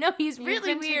like, no, he's really We've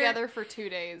been weird. together for 2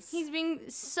 days. He's being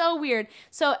so weird.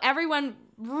 So everyone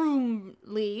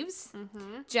leaves.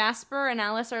 Jasper and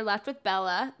Alice are left with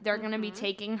Bella. They're going to be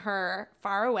taking her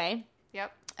far away.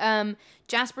 Yep.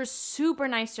 Jasper's super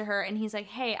nice to her. And he's like,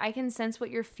 hey, I can sense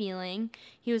what you're feeling.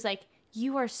 He was like,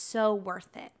 you are so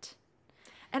worth it.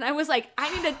 And I was like,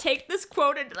 I need to take this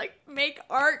quote and, like, make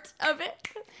art of it.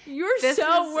 You're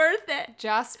so worth it.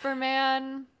 Jasper,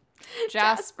 man.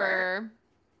 Jasper.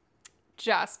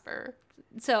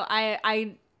 So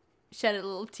I shed a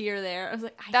little tear there. I was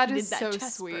like, That is so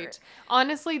sweet.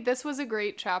 Honestly, this was a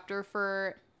great chapter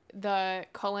for the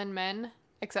Cullen men,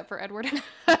 except for Edward.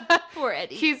 Poor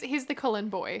Eddie. He's the Cullen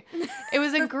boy. It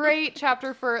was a great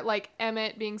chapter for, like,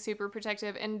 Emmett being super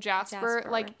protective and Jasper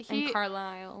like and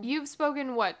Carlisle. You've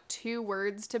spoken 2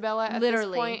 words to Bella at this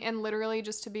point, and literally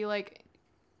just to be like,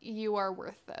 you are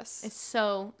worth this. It's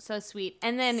so sweet.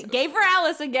 And then gay for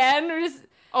Alice again.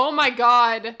 Oh my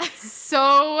god.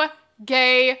 So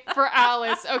gay for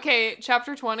Alice. Okay,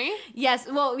 chapter 20. Yes,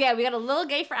 well, yeah, we got a little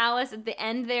gay for Alice at the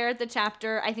end there at the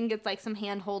chapter. I think it's like some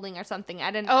hand holding or something.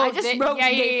 I just wrote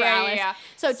gay for Alice. Yeah.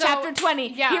 So chapter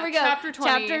 20. Yeah, here we go. Chapter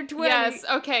 20. Chapter 20. Yes,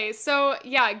 okay. So,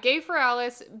 yeah, gay for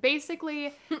Alice.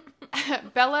 Basically,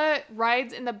 Bella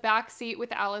rides in the back seat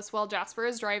with Alice while Jasper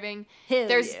is driving.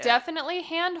 There's definitely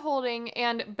hand holding,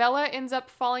 and Bella ends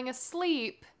up falling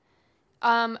asleep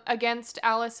against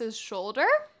Alice's shoulder.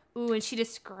 Ooh, and she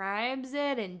describes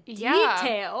it in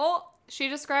detail. She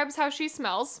describes how she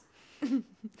smells.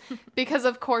 Because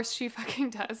of course she fucking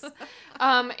does.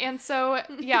 And so,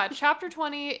 yeah, chapter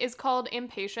 20 is called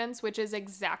Impatience, which is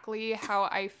exactly how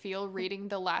I feel reading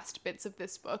the last bits of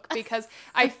this book. Because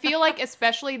I feel like,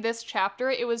 especially this chapter,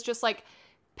 it was just, like,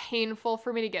 painful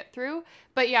for me to get through.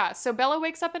 But yeah, so Bella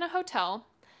wakes up in a hotel.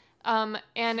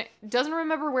 And doesn't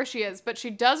remember where she is, but she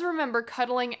does remember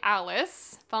cuddling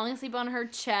Alice. Falling asleep on her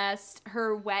chest,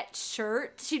 her wet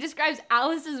shirt. She describes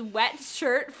Alice's wet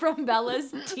shirt from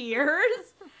Bella's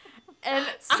tears. And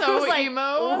so I was like,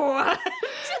 emo. What?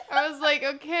 I was like,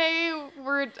 okay,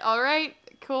 we're all right,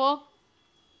 cool.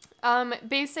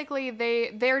 Basically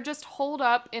they're just holed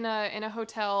up in a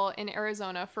hotel in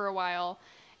Arizona for a while,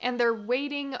 and they're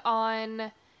waiting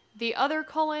on the other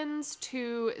Cullens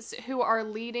who are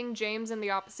leading James in the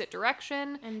opposite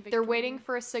direction. They're waiting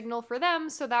for a signal for them,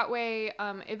 so that way,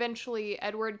 eventually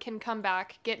Edward can come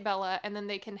back, get Bella, and then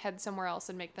they can head somewhere else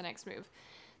and make the next move.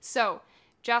 So,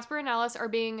 Jasper and Alice are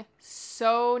being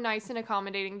so nice and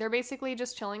accommodating. They're basically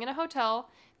just chilling in a hotel.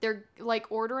 They're,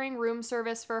 like, ordering room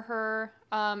service for her.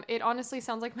 It honestly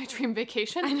sounds like my dream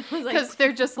vacation. Because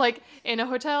they're just, like, in a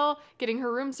hotel, getting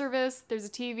her room service. There's a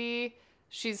TV.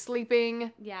 She's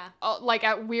sleeping. Yeah. Like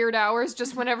at weird hours,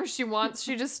 just whenever she wants.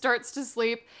 She just starts to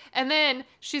sleep. And then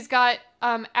she's got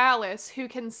Alice, who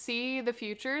can see the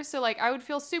future. So, like, I would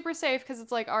feel super safe because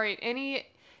it's like, all right,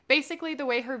 basically the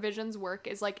way her visions work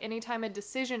is like anytime a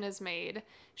decision is made,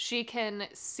 she can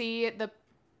see the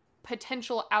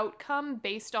potential outcome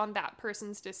based on that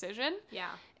person's decision. Yeah.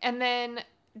 And then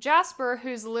Jasper,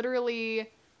 who's literally,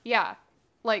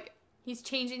 like, he's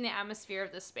changing the atmosphere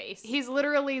of the space. he's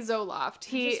literally Zoloft.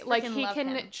 He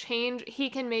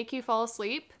can make you fall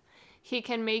asleep. He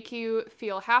can make you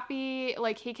feel happy.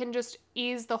 Like, he can just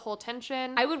ease the whole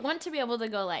tension. I would want to be able to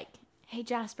go like, hey,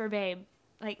 Jasper, babe,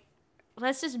 like,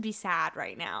 let's just be sad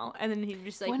right now. And then he'd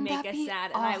just, like, Wouldn't make that us be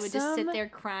sad. And I would just sit awesome? there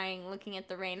crying, looking at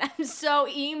the rain. I'm so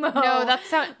emo. No,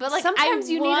 that's not. But, like, sometimes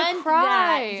you need to want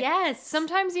cry. that. Yes.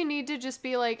 Sometimes you need to just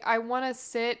be like, I want to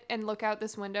sit and look out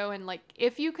this window, and, like,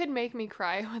 if you could make me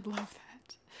cry, I would love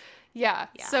that. Yeah.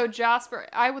 So Jasper,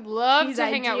 I would love to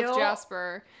hang out with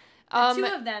Jasper. The two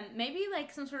of them, maybe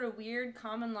like some sort of weird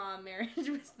common law marriage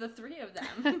with the three of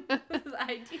them. Is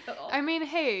ideal. I mean,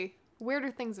 hey, weirder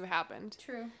things have happened.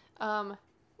 True.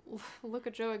 Look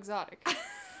at Joe Exotic.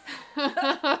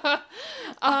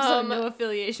 Also, no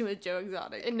affiliation with Joe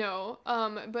Exotic. No.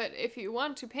 But if you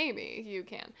want to pay me, you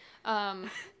can.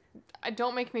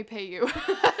 Don't make me pay you.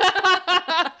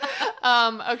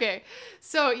 Okay.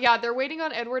 So, yeah, they're waiting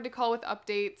on Edward to call with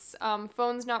updates.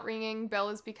 Phone's not ringing.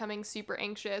 Bella's becoming super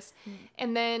anxious.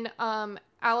 And then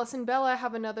Alice and Bella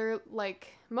have another,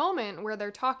 like, moment where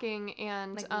they're talking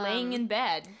and... Like, laying in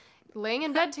bed. Laying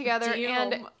in bed together.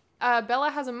 Damn. And Bella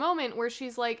has a moment where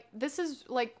she's like, this is,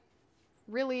 like,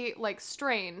 really, like,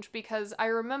 strange. Because I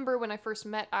remember when I first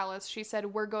met Alice, she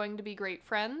said, we're going to be great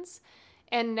friends.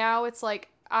 And now it's like,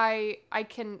 I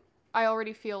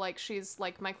already feel like she's,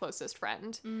 like, my closest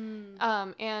friend.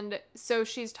 And so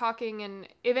she's talking, and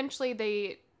eventually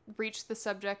they reach the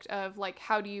subject of, like,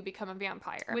 how do you become a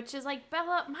vampire? Which is like,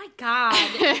 Bella, my God.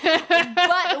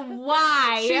 But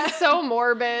why? She's so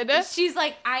morbid. She's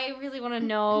like, I really want to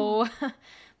know.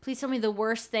 Please tell me the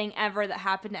worst thing ever that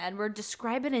happened to Edward.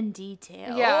 Describe it in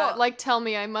detail. Yeah, like, tell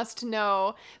me, I must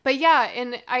know. But yeah,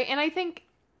 and I think...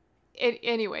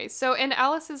 Anyway, so, and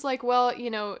Alice is like, well,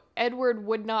 you know, Edward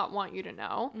would not want you to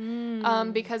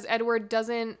know, because Edward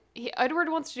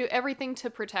wants to do everything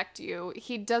to protect you.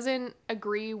 He doesn't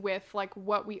agree with, like,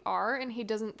 what we are, and he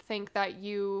doesn't think that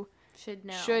you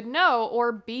should know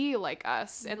or be like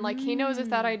us. And, like, he knows if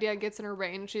that idea gets in her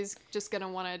brain, she's just gonna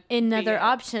want to another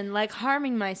option, like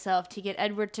harming myself to get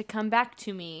Edward to come back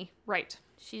to me. Right.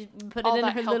 She's put it in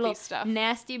her little stuff.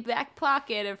 Nasty back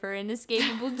pocket of her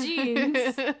inescapable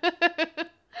jeans.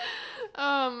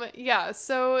 Yeah,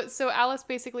 so Alice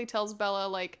basically tells Bella,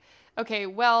 like, okay,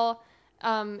 well,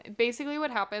 basically what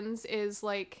happens is,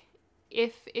 like,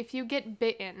 if you get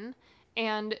bitten,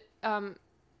 and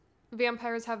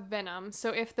vampires have venom,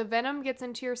 so if the venom gets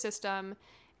into your system,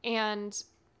 and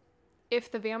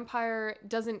if the vampire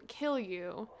doesn't kill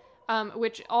you,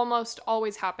 which almost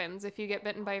always happens. If you get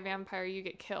bitten by a vampire, you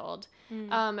get killed.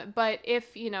 But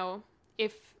if you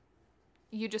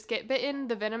just get bitten,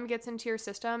 the venom gets into your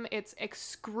system, it's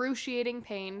excruciating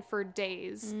pain for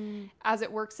days as it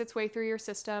works its way through your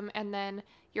system, and then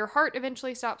your heart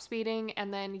eventually stops beating,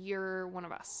 and then you're one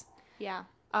of us. Yeah.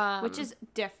 Which is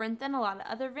different than a lot of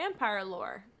other vampire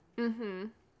lore. Mm-hmm.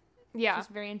 Yeah. It's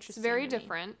very interesting. It's very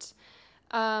different.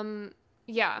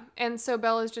 Yeah, and so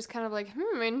Bella's just kind of like,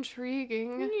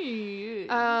 intriguing.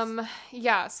 Yes.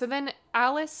 Yeah, so then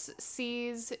Alice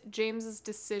sees James's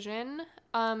decision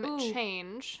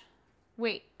change.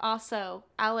 Wait, also,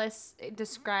 Alice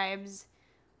describes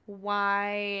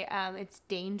why it's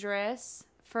dangerous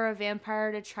for a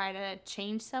vampire to try to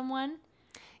change someone.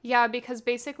 Yeah, because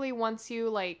basically once you,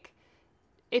 like,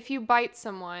 if you bite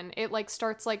someone, it, like,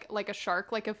 starts like a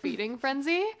shark, like a feeding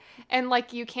frenzy, and,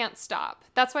 like, you can't stop.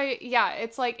 That's why, yeah,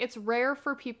 it's, like, it's rare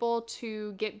for people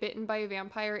to get bitten by a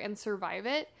vampire and survive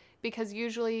it, because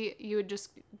usually you would just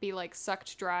be, like,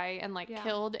 sucked dry and, like,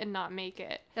 killed and not make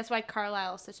it. That's why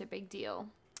Carlisle is such a big deal.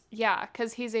 Yeah,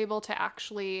 because he's able to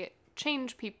actually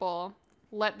change people,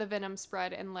 let the venom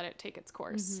spread, and let it take its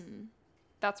course. Mm-hmm.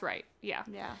 That's right, yeah.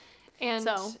 Yeah. And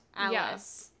so,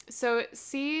 Alice. Yeah, so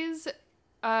sees...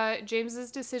 James's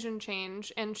decision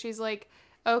change, and she's like,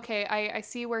 okay, I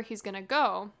see where he's gonna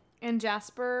go. And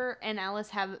Jasper and Alice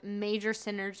have major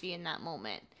synergy in that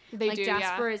moment. They do,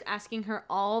 Jasper is asking her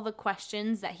all the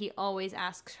questions that he always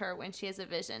asks her when she has a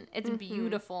vision. It's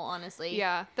beautiful, honestly.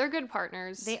 Yeah, they're good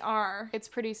partners. They are. It's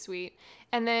pretty sweet.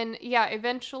 And then, yeah,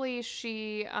 eventually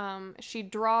she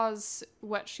draws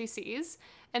what she sees,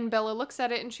 and Bella looks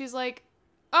at it, and she's like,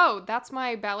 oh, that's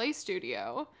my ballet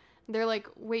studio. They're like,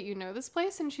 wait, you know this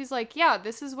place? And she's like, yeah,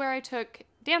 this is where I took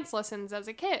dance lessons as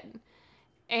a kid.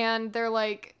 And they're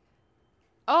like,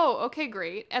 oh, okay,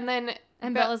 great. And then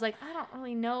And Bella's like, I don't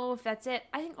really know if that's it.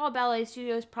 I think all ballet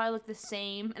studios probably look the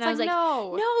same. And I was like,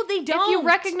 no, they don't. If you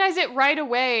recognize it right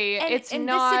away, it's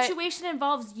not. And this situation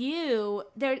involves you.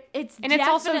 It's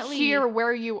also here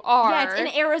where you are. Yeah, it's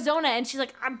in Arizona. And she's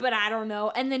like, but I don't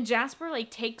know. And then Jasper like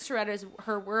takes her at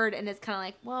her word, and it's kind of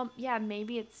like, well, yeah,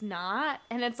 maybe it's not.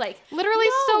 And it's like, literally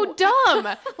so dumb.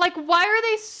 Like, why are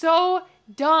they so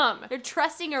dumb? They're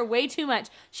trusting her way too much.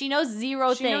 She knows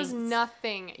zero things. She knows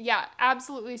nothing. Yeah,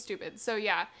 absolutely stupid. So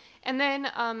yeah. And then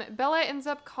Bella ends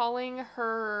up calling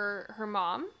her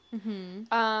mom.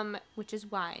 Mm-hmm. Which is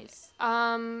wise.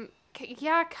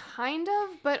 Yeah, kind of,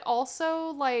 but also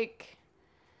like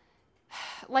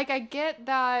I get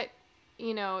that,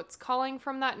 you know, it's calling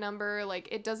from that number, like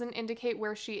it doesn't indicate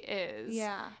where she is.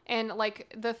 Yeah. And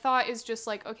like the thought is just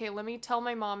like, okay, let me tell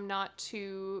my mom not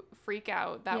to freak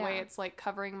out. That way it's like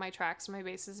covering my tracks and my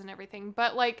bases and everything.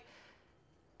 But like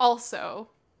also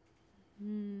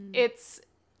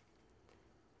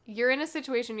you're in a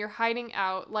situation, you're hiding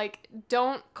out, like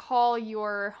don't call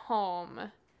your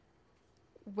home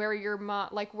where your mom,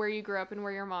 like where you grew up and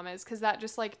where your mom is, because that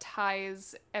just like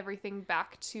ties everything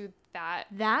back to that.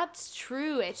 That's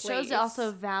true. It shows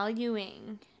also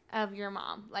valuing of your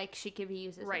mom. Like she could be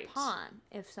used as a pawn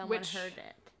if someone heard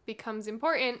it. Becomes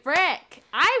important. Frick.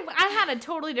 I had a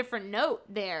totally different note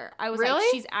there. I was really? Like,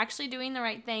 she's actually doing the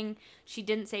right thing. She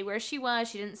didn't say where she was.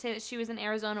 She didn't say that she was in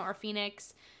Arizona or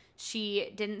Phoenix.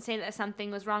 She didn't say that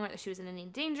something was wrong or that she was in any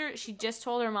danger. She just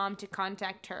told her mom to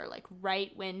contact her, like,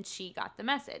 right when she got the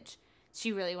message.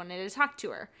 She really wanted to talk to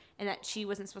her, and that she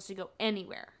wasn't supposed to go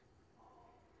anywhere.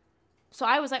 So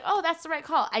I was like, oh, that's the right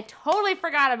call. I totally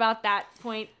forgot about that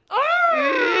point.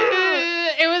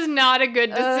 It was not a good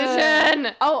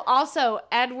decision. Also,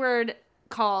 Edward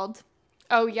called.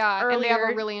 Oh, yeah, and they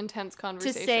have a really intense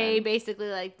conversation. To say, basically,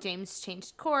 like, James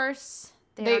changed course.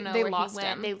 They don't know where lost he went.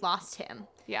 him. They lost him.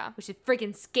 Yeah. Which is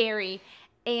freaking scary.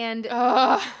 And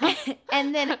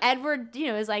and then Edward, you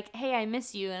know, is like, hey, I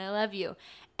miss you and I love you.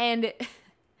 And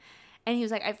he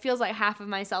was like, it feels like half of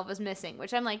myself is missing,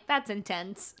 which I'm like, that's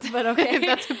intense, but okay.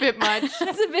 That's a bit much.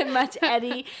 That's a bit much,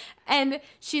 Eddie. And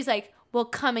she's like, well,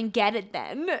 come and get it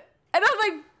then. And I'm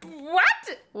like,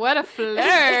 what? What a flirt.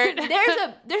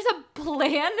 There's a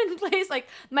plan in place. Like,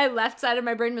 my left side of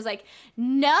my brain was like,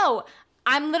 no,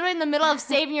 I'm literally in the middle of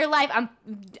saving your life.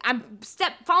 I'm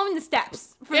following the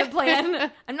steps for the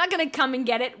plan. I'm not gonna come and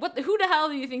get it. Who the hell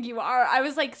do you think you are? I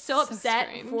was like so upset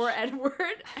for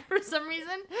Edward for some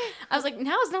reason. I was like,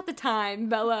 now is not the time,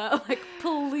 Bella. Like,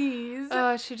 please.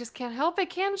 Oh, she just can't help it,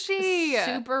 can she?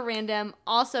 Super random.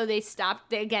 Also, they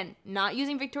stopped, again, not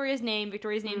using Victoria's name.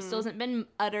 Victoria's name still hasn't been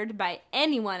uttered by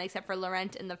anyone except for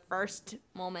Laurent in the first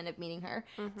moment of meeting her.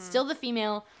 Still the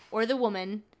female or the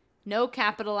woman. No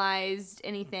capitalized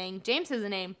anything. James has a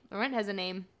name. Laurent has a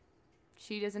name.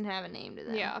 She doesn't have a name to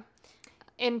them. Yeah.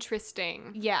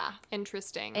 Interesting. Yeah.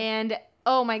 Interesting. And,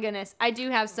 oh my goodness, I do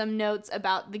have some notes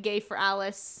about the Gay for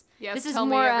Alice. Yes, this is tell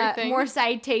me everything. More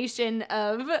citation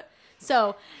of...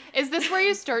 So... Is this where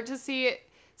you start to see...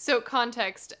 So,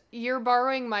 context, you're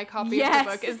borrowing my copy of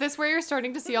the book. Is this where you're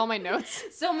starting to see all my notes?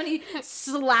 So many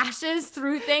slashes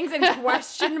through things and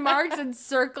question marks and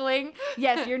circling.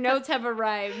 Yes, your notes have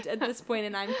arrived at this point,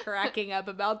 and I'm cracking up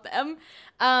about them.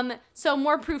 So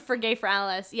more proof for Gay for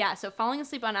Alice. Yeah, so falling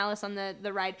asleep on Alice on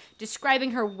the ride,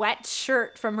 describing her wet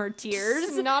shirt from her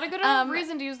tears. Not a good enough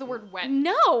reason to use the word wet.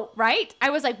 No, right? I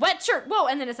was like, wet shirt, whoa,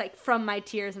 and then it's like, from my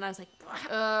tears, and I was like,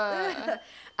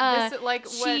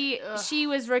 she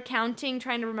was recounting,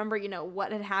 trying to remember, you know,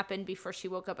 what had happened before she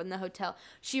woke up in the hotel.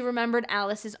 She remembered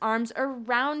Alice's arms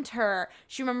around her.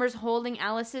 She remembers holding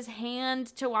Alice's hand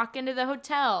to walk into the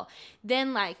hotel.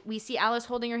 Then, like, we see Alice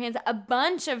holding her hands a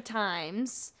bunch of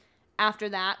times after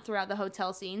that throughout the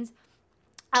hotel scenes.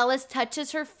 Alice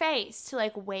touches her face to,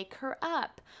 like, wake her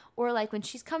up. Or, like, when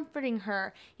she's comforting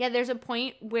her. Yeah, there's a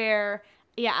point where...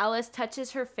 Yeah, Alice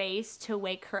touches her face to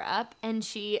wake her up, and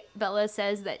Bella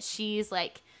says that she's,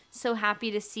 like, so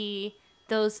happy to see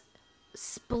those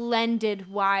splendid,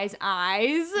 wise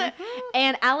eyes.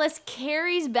 And Alice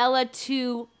carries Bella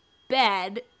to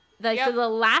bed. So the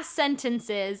last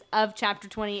sentences of chapter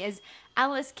 20 is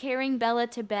Alice carrying Bella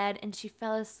to bed, and she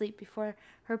fell asleep before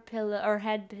her pillow or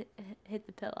head hit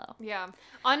the pillow. Yeah.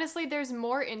 Honestly, there's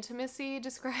more intimacy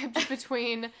described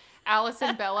between Alice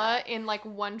and Bella in like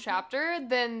one chapter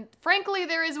than frankly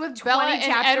there is with Bella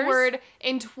and Edward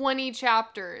in 20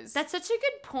 chapters. That's such a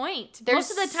good point. Most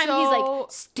of the time he's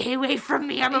like, stay away from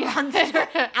me, I'm a monster.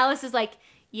 Alice is like,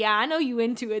 Yeah, I know you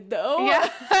into it though. Yeah.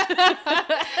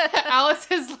 Alice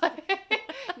is like,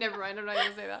 never mind, I'm not going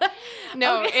to say that.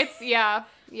 No, Okay. it's, yeah.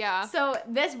 So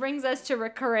this brings us to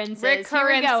recurrences.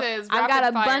 Recurrences, I've got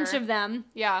a rapid bunch fire. of them.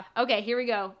 Yeah. Okay, here we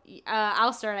go.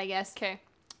 I'll start, I guess. Okay.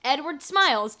 Edward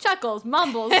smiles, chuckles,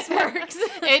 mumbles, smirks.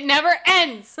 It never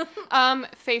ends.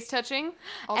 Face touching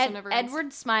also never ends.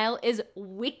 Edward's smile is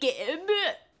wicked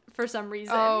for some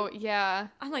reason. Oh, yeah.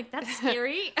 I'm like, that's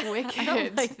scary. Wicked. I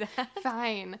don't like that.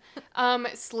 Fine.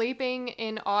 Sleeping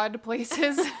in odd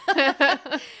places.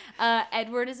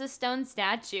 Edward is a stone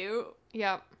statue.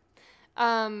 Yep.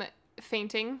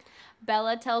 Fainting.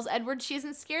 Bella tells Edward she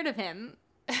isn't scared of him.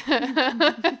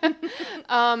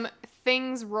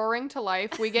 Things roaring to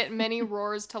life. We get many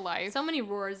roars to life. So many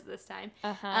roars this time.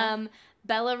 Uh-huh.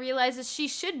 Bella realizes she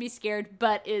should be scared,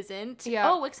 but isn't. Yeah.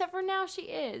 Oh, except for now she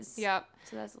is. Yep.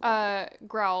 So that's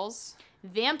Growls.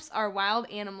 Vamps are wild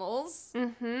animals.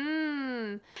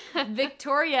 Mm-hmm.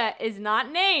 Victoria is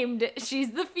not named.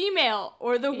 She's the female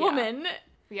or the woman.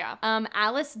 Yeah.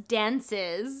 Alice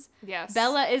dances. Yes.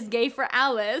 Bella is gay for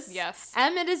Alice. Yes.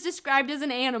 Emmett is described as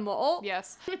an animal.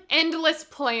 Yes. Endless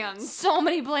plans. So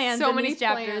many plans So in many these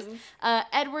chapters. plans.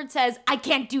 Edward says, I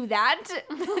can't do that.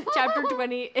 Chapter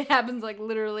 20, it happens like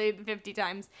literally 50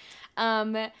 times.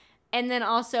 And then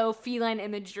also feline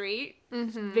imagery.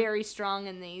 Mm-hmm. Very strong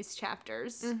in these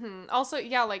chapters. Mm-hmm. Also,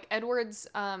 yeah, like Edward's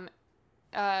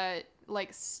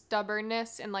like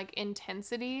stubbornness and like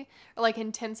intensity, or like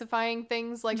intensifying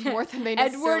things like more than they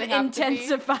necessarily have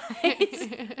intensifies.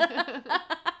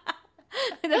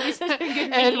 That'd be such a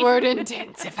good name. Edward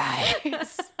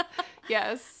intensifies.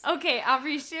 Yes. Okay,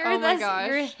 Aubrey, share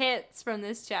your hits from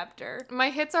this chapter. My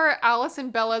hits are Alice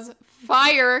and Bella's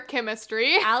fire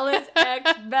chemistry. Alice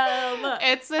X Bella.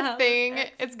 It's a thing.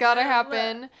 It's gotta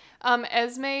happen.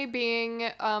 Esme being,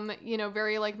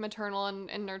 very like maternal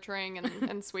and nurturing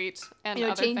and sweet and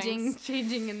other things.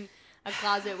 Changing in a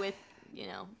closet with,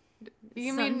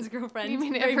 son's girlfriend. You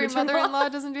mean Very every maternal. mother-in-law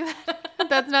doesn't do that?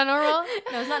 That's not normal?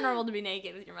 No, it's not normal to be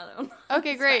naked with your mother-in-law.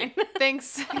 Okay, great.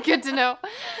 Thanks. Good to know.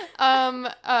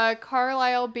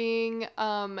 Carlisle being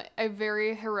a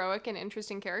very heroic and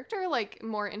interesting character, like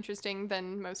more interesting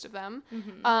than most of them.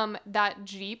 Mm-hmm. That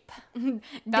Jeep.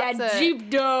 Jeep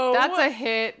dough. That's a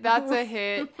hit. That's a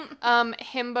hit.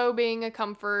 Himbo being a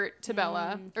comfort to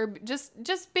Bella. Or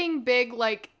just being big,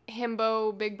 like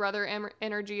himbo, big brother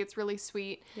energy. It's really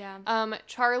sweet. Yeah.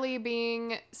 Charlie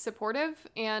being supportive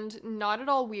and not at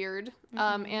all weird.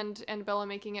 And Bella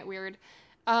making it weird.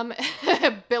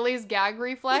 Billy's gag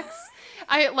reflex.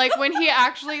 I like when he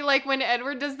actually like when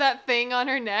Edward does that thing on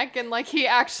her neck and like he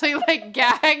actually like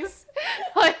gags.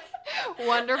 Like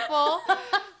wonderful.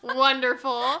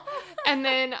 And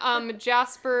then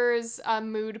Jasper's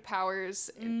mood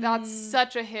powers. That's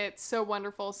such a hit. So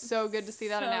wonderful. So good to see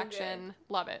that in action. Good.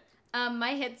 Love it.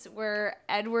 My hits were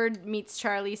Edward meets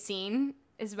Charlie scene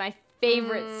is my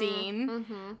favorite scene.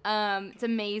 Mm-hmm. It's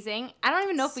amazing. I don't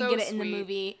even know if we get it in the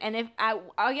movie, and if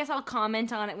I guess I'll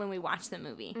comment on it when we watch the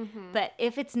movie. Mm-hmm. But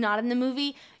if it's not in the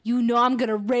movie, I'm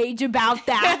gonna rage about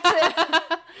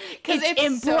that. Because it's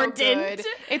important. So good.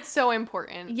 It's so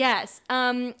important. Yes.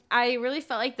 I really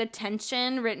felt like the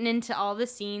tension written into all the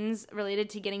scenes related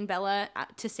to getting Bella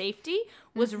to safety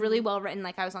was really well written.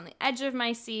 Like, I was on the edge of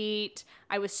my seat.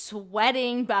 I was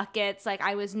sweating buckets. Like,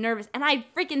 I was nervous. And I'd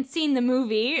freaking seen the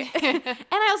movie. And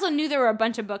I also knew there were a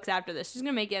bunch of books after this. She's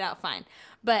going to make it out fine.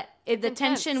 But the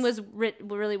tension was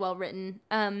really well written.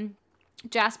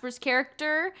 Jasper's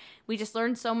character, we just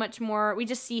learned so much more. We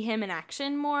just see him in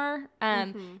action more,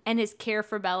 and his care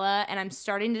for Bella, and I'm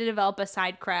starting to develop a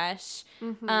side crush.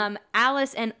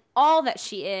 Alice and all that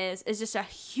she is just a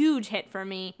huge hit for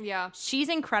me. Yeah. She's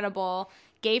incredible.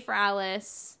 Gay for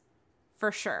Alice,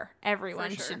 for sure.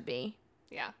 Everyone should be.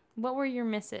 Yeah. What were your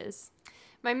misses?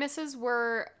 My misses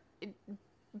were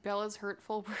Bella's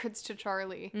hurtful words to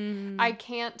Charlie. I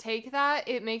can't take that.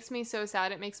 It makes me so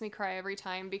sad. It makes me cry every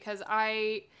time because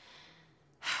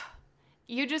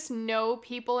you just know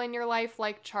people in your life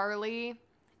like Charlie,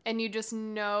 and you just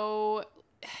know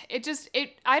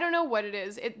I don't know what it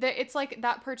is. It's like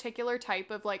that particular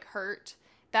type of like hurt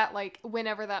that like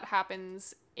whenever that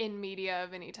happens in media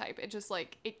of any type, it just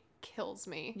like, it kills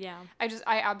me. Yeah.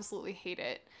 I absolutely hate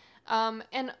it.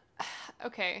 And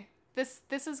okay.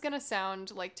 This is gonna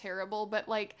sound like terrible, but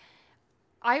like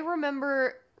I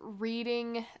remember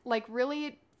reading like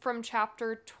really from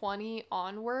chapter 20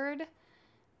 onward,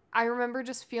 I remember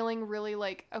just feeling really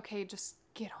like, okay, just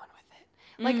get on with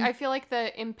it. Like I feel like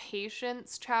the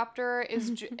impatience chapter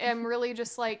is I'm really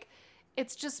just like,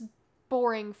 it's just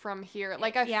boring from here.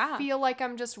 Like, I feel like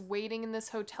I'm just waiting in this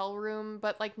hotel room,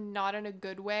 but, like, not in a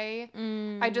good way.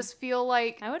 I just feel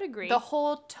like I would agree. The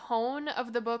whole tone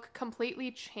of the book completely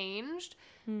changed,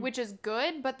 which is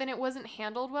good, but then it wasn't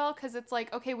handled well, because it's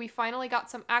like, okay, we finally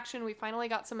got some action, we finally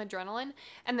got some adrenaline,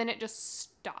 and then it just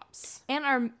stops.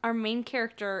 And our main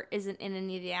character isn't in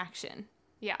any of the action.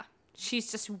 Yeah.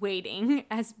 She's just waiting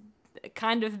as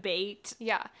kind of bait.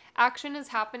 Yeah. Action is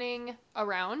happening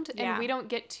around, and we don't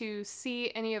get to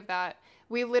see any of that.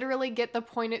 We literally get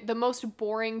the most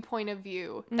boring point of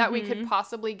view that we could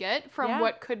possibly get from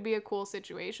what could be a cool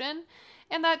situation.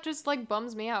 And that just, like,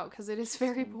 bums me out, because it is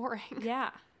very boring.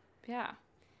 Yeah. Yeah.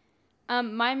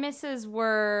 My misses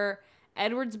were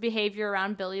Edward's behavior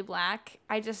around Billy Black.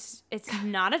 it's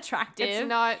not attractive. It's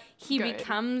not He good.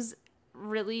 becomes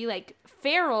really, like,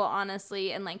 feral,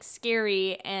 honestly, and, like,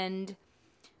 scary, and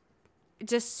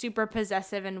just super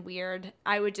possessive and weird.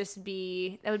 That would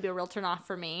be a real turn off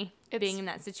for me, being in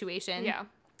that situation. Yeah.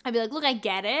 I'd be like, look, I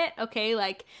get it. Okay,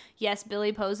 like, yes,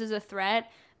 Billy poses a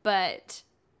threat, but,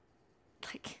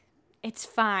 like, it's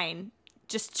fine.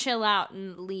 Just chill out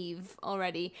and leave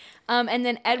already. And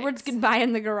then Edward's goodbye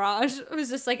in the garage was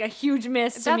just, like, a huge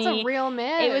miss to me. That's a real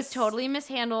miss. It was totally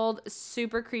mishandled,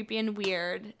 super creepy and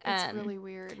weird. It's really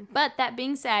weird. But that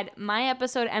being said, my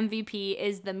episode MVP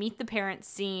is the Meet the Parents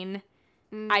scene.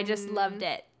 I just loved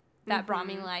it. That brought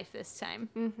me life this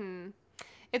time.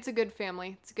 It's a good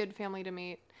family. It's a good family to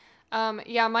meet.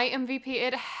 My MVP,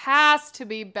 it has to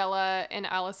be Bella and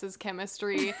Alice's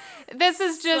chemistry. This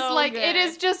is just so good. It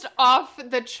is just off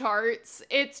the charts.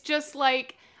 It's just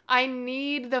like, I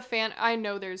need the I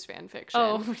know there's fan fiction.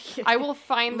 Oh, yeah. I will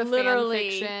find the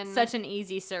Literally, fan fiction. such an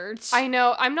easy search. I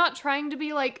know. I'm not trying to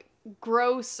be like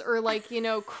gross or like,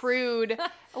 crude.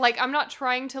 Like, I'm not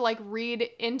trying to like read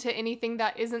into anything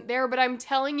that isn't there, but I'm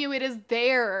telling you it is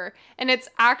there. And it's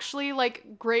actually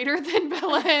like greater than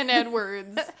Bella and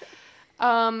Edward's.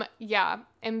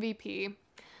 MVP.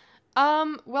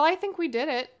 Well, I think we did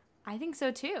it. I think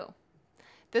so too.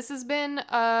 This has been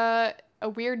a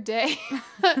weird day,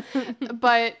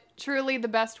 but truly the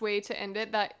best way to end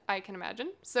it that I can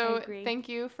imagine. So thank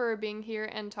you for being here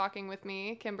and talking with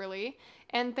me, Kimberly.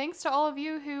 And thanks to all of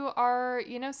you who are,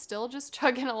 still just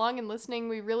chugging along and listening.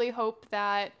 We really hope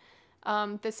that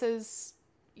this is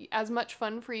as much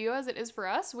fun for you as it is for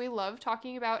us. We love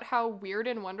talking about how weird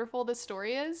and wonderful this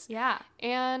story is. Yeah.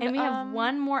 And we have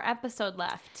one more episode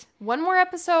left. One more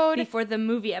episode. Before the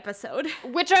movie episode.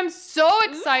 Which I'm so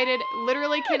excited.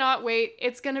 Literally cannot wait.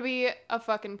 It's going to be a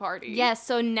fucking party. Yes,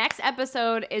 so next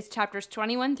episode is chapters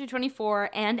 21 through 24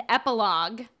 and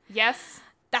epilogue. Yes.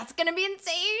 That's going to be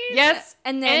insane. Yes.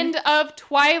 And then end of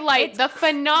Twilight, the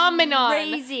phenomenon.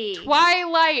 Crazy.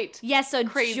 Twilight. Yes, so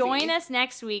crazy. Join us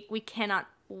next week. We cannot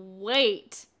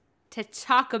wait to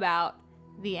talk about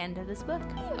the end of this book.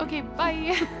 Okay,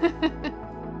 bye.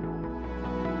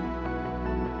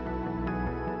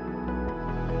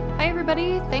 Hi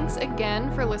everybody, thanks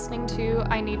again for listening to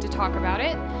I Need to Talk About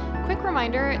It. Quick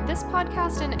reminder, this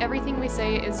podcast and everything we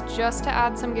say is just to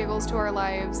add some giggles to our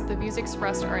lives. The views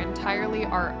expressed are entirely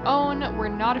our own. We're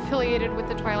not affiliated with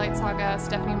the Twilight Saga,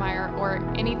 Stephenie Meyer, or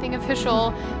anything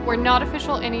official. We're not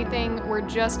official anything. We're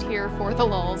just here for the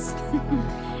lulz.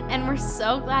 And we're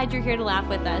so glad you're here to laugh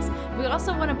with us. We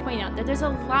also want to point out that there's a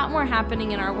lot more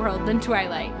happening in our world than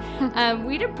Twilight.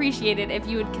 We'd appreciate it if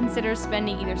you would consider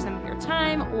spending either some of your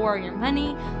time or your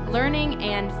money learning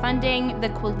and funding the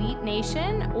Quileute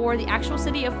Nation or the actual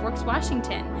city of Forks,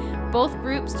 Washington. Both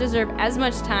groups deserve as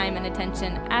much time and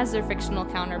attention as their fictional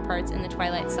counterparts in the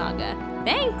Twilight Saga.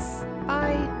 Thanks!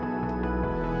 Bye!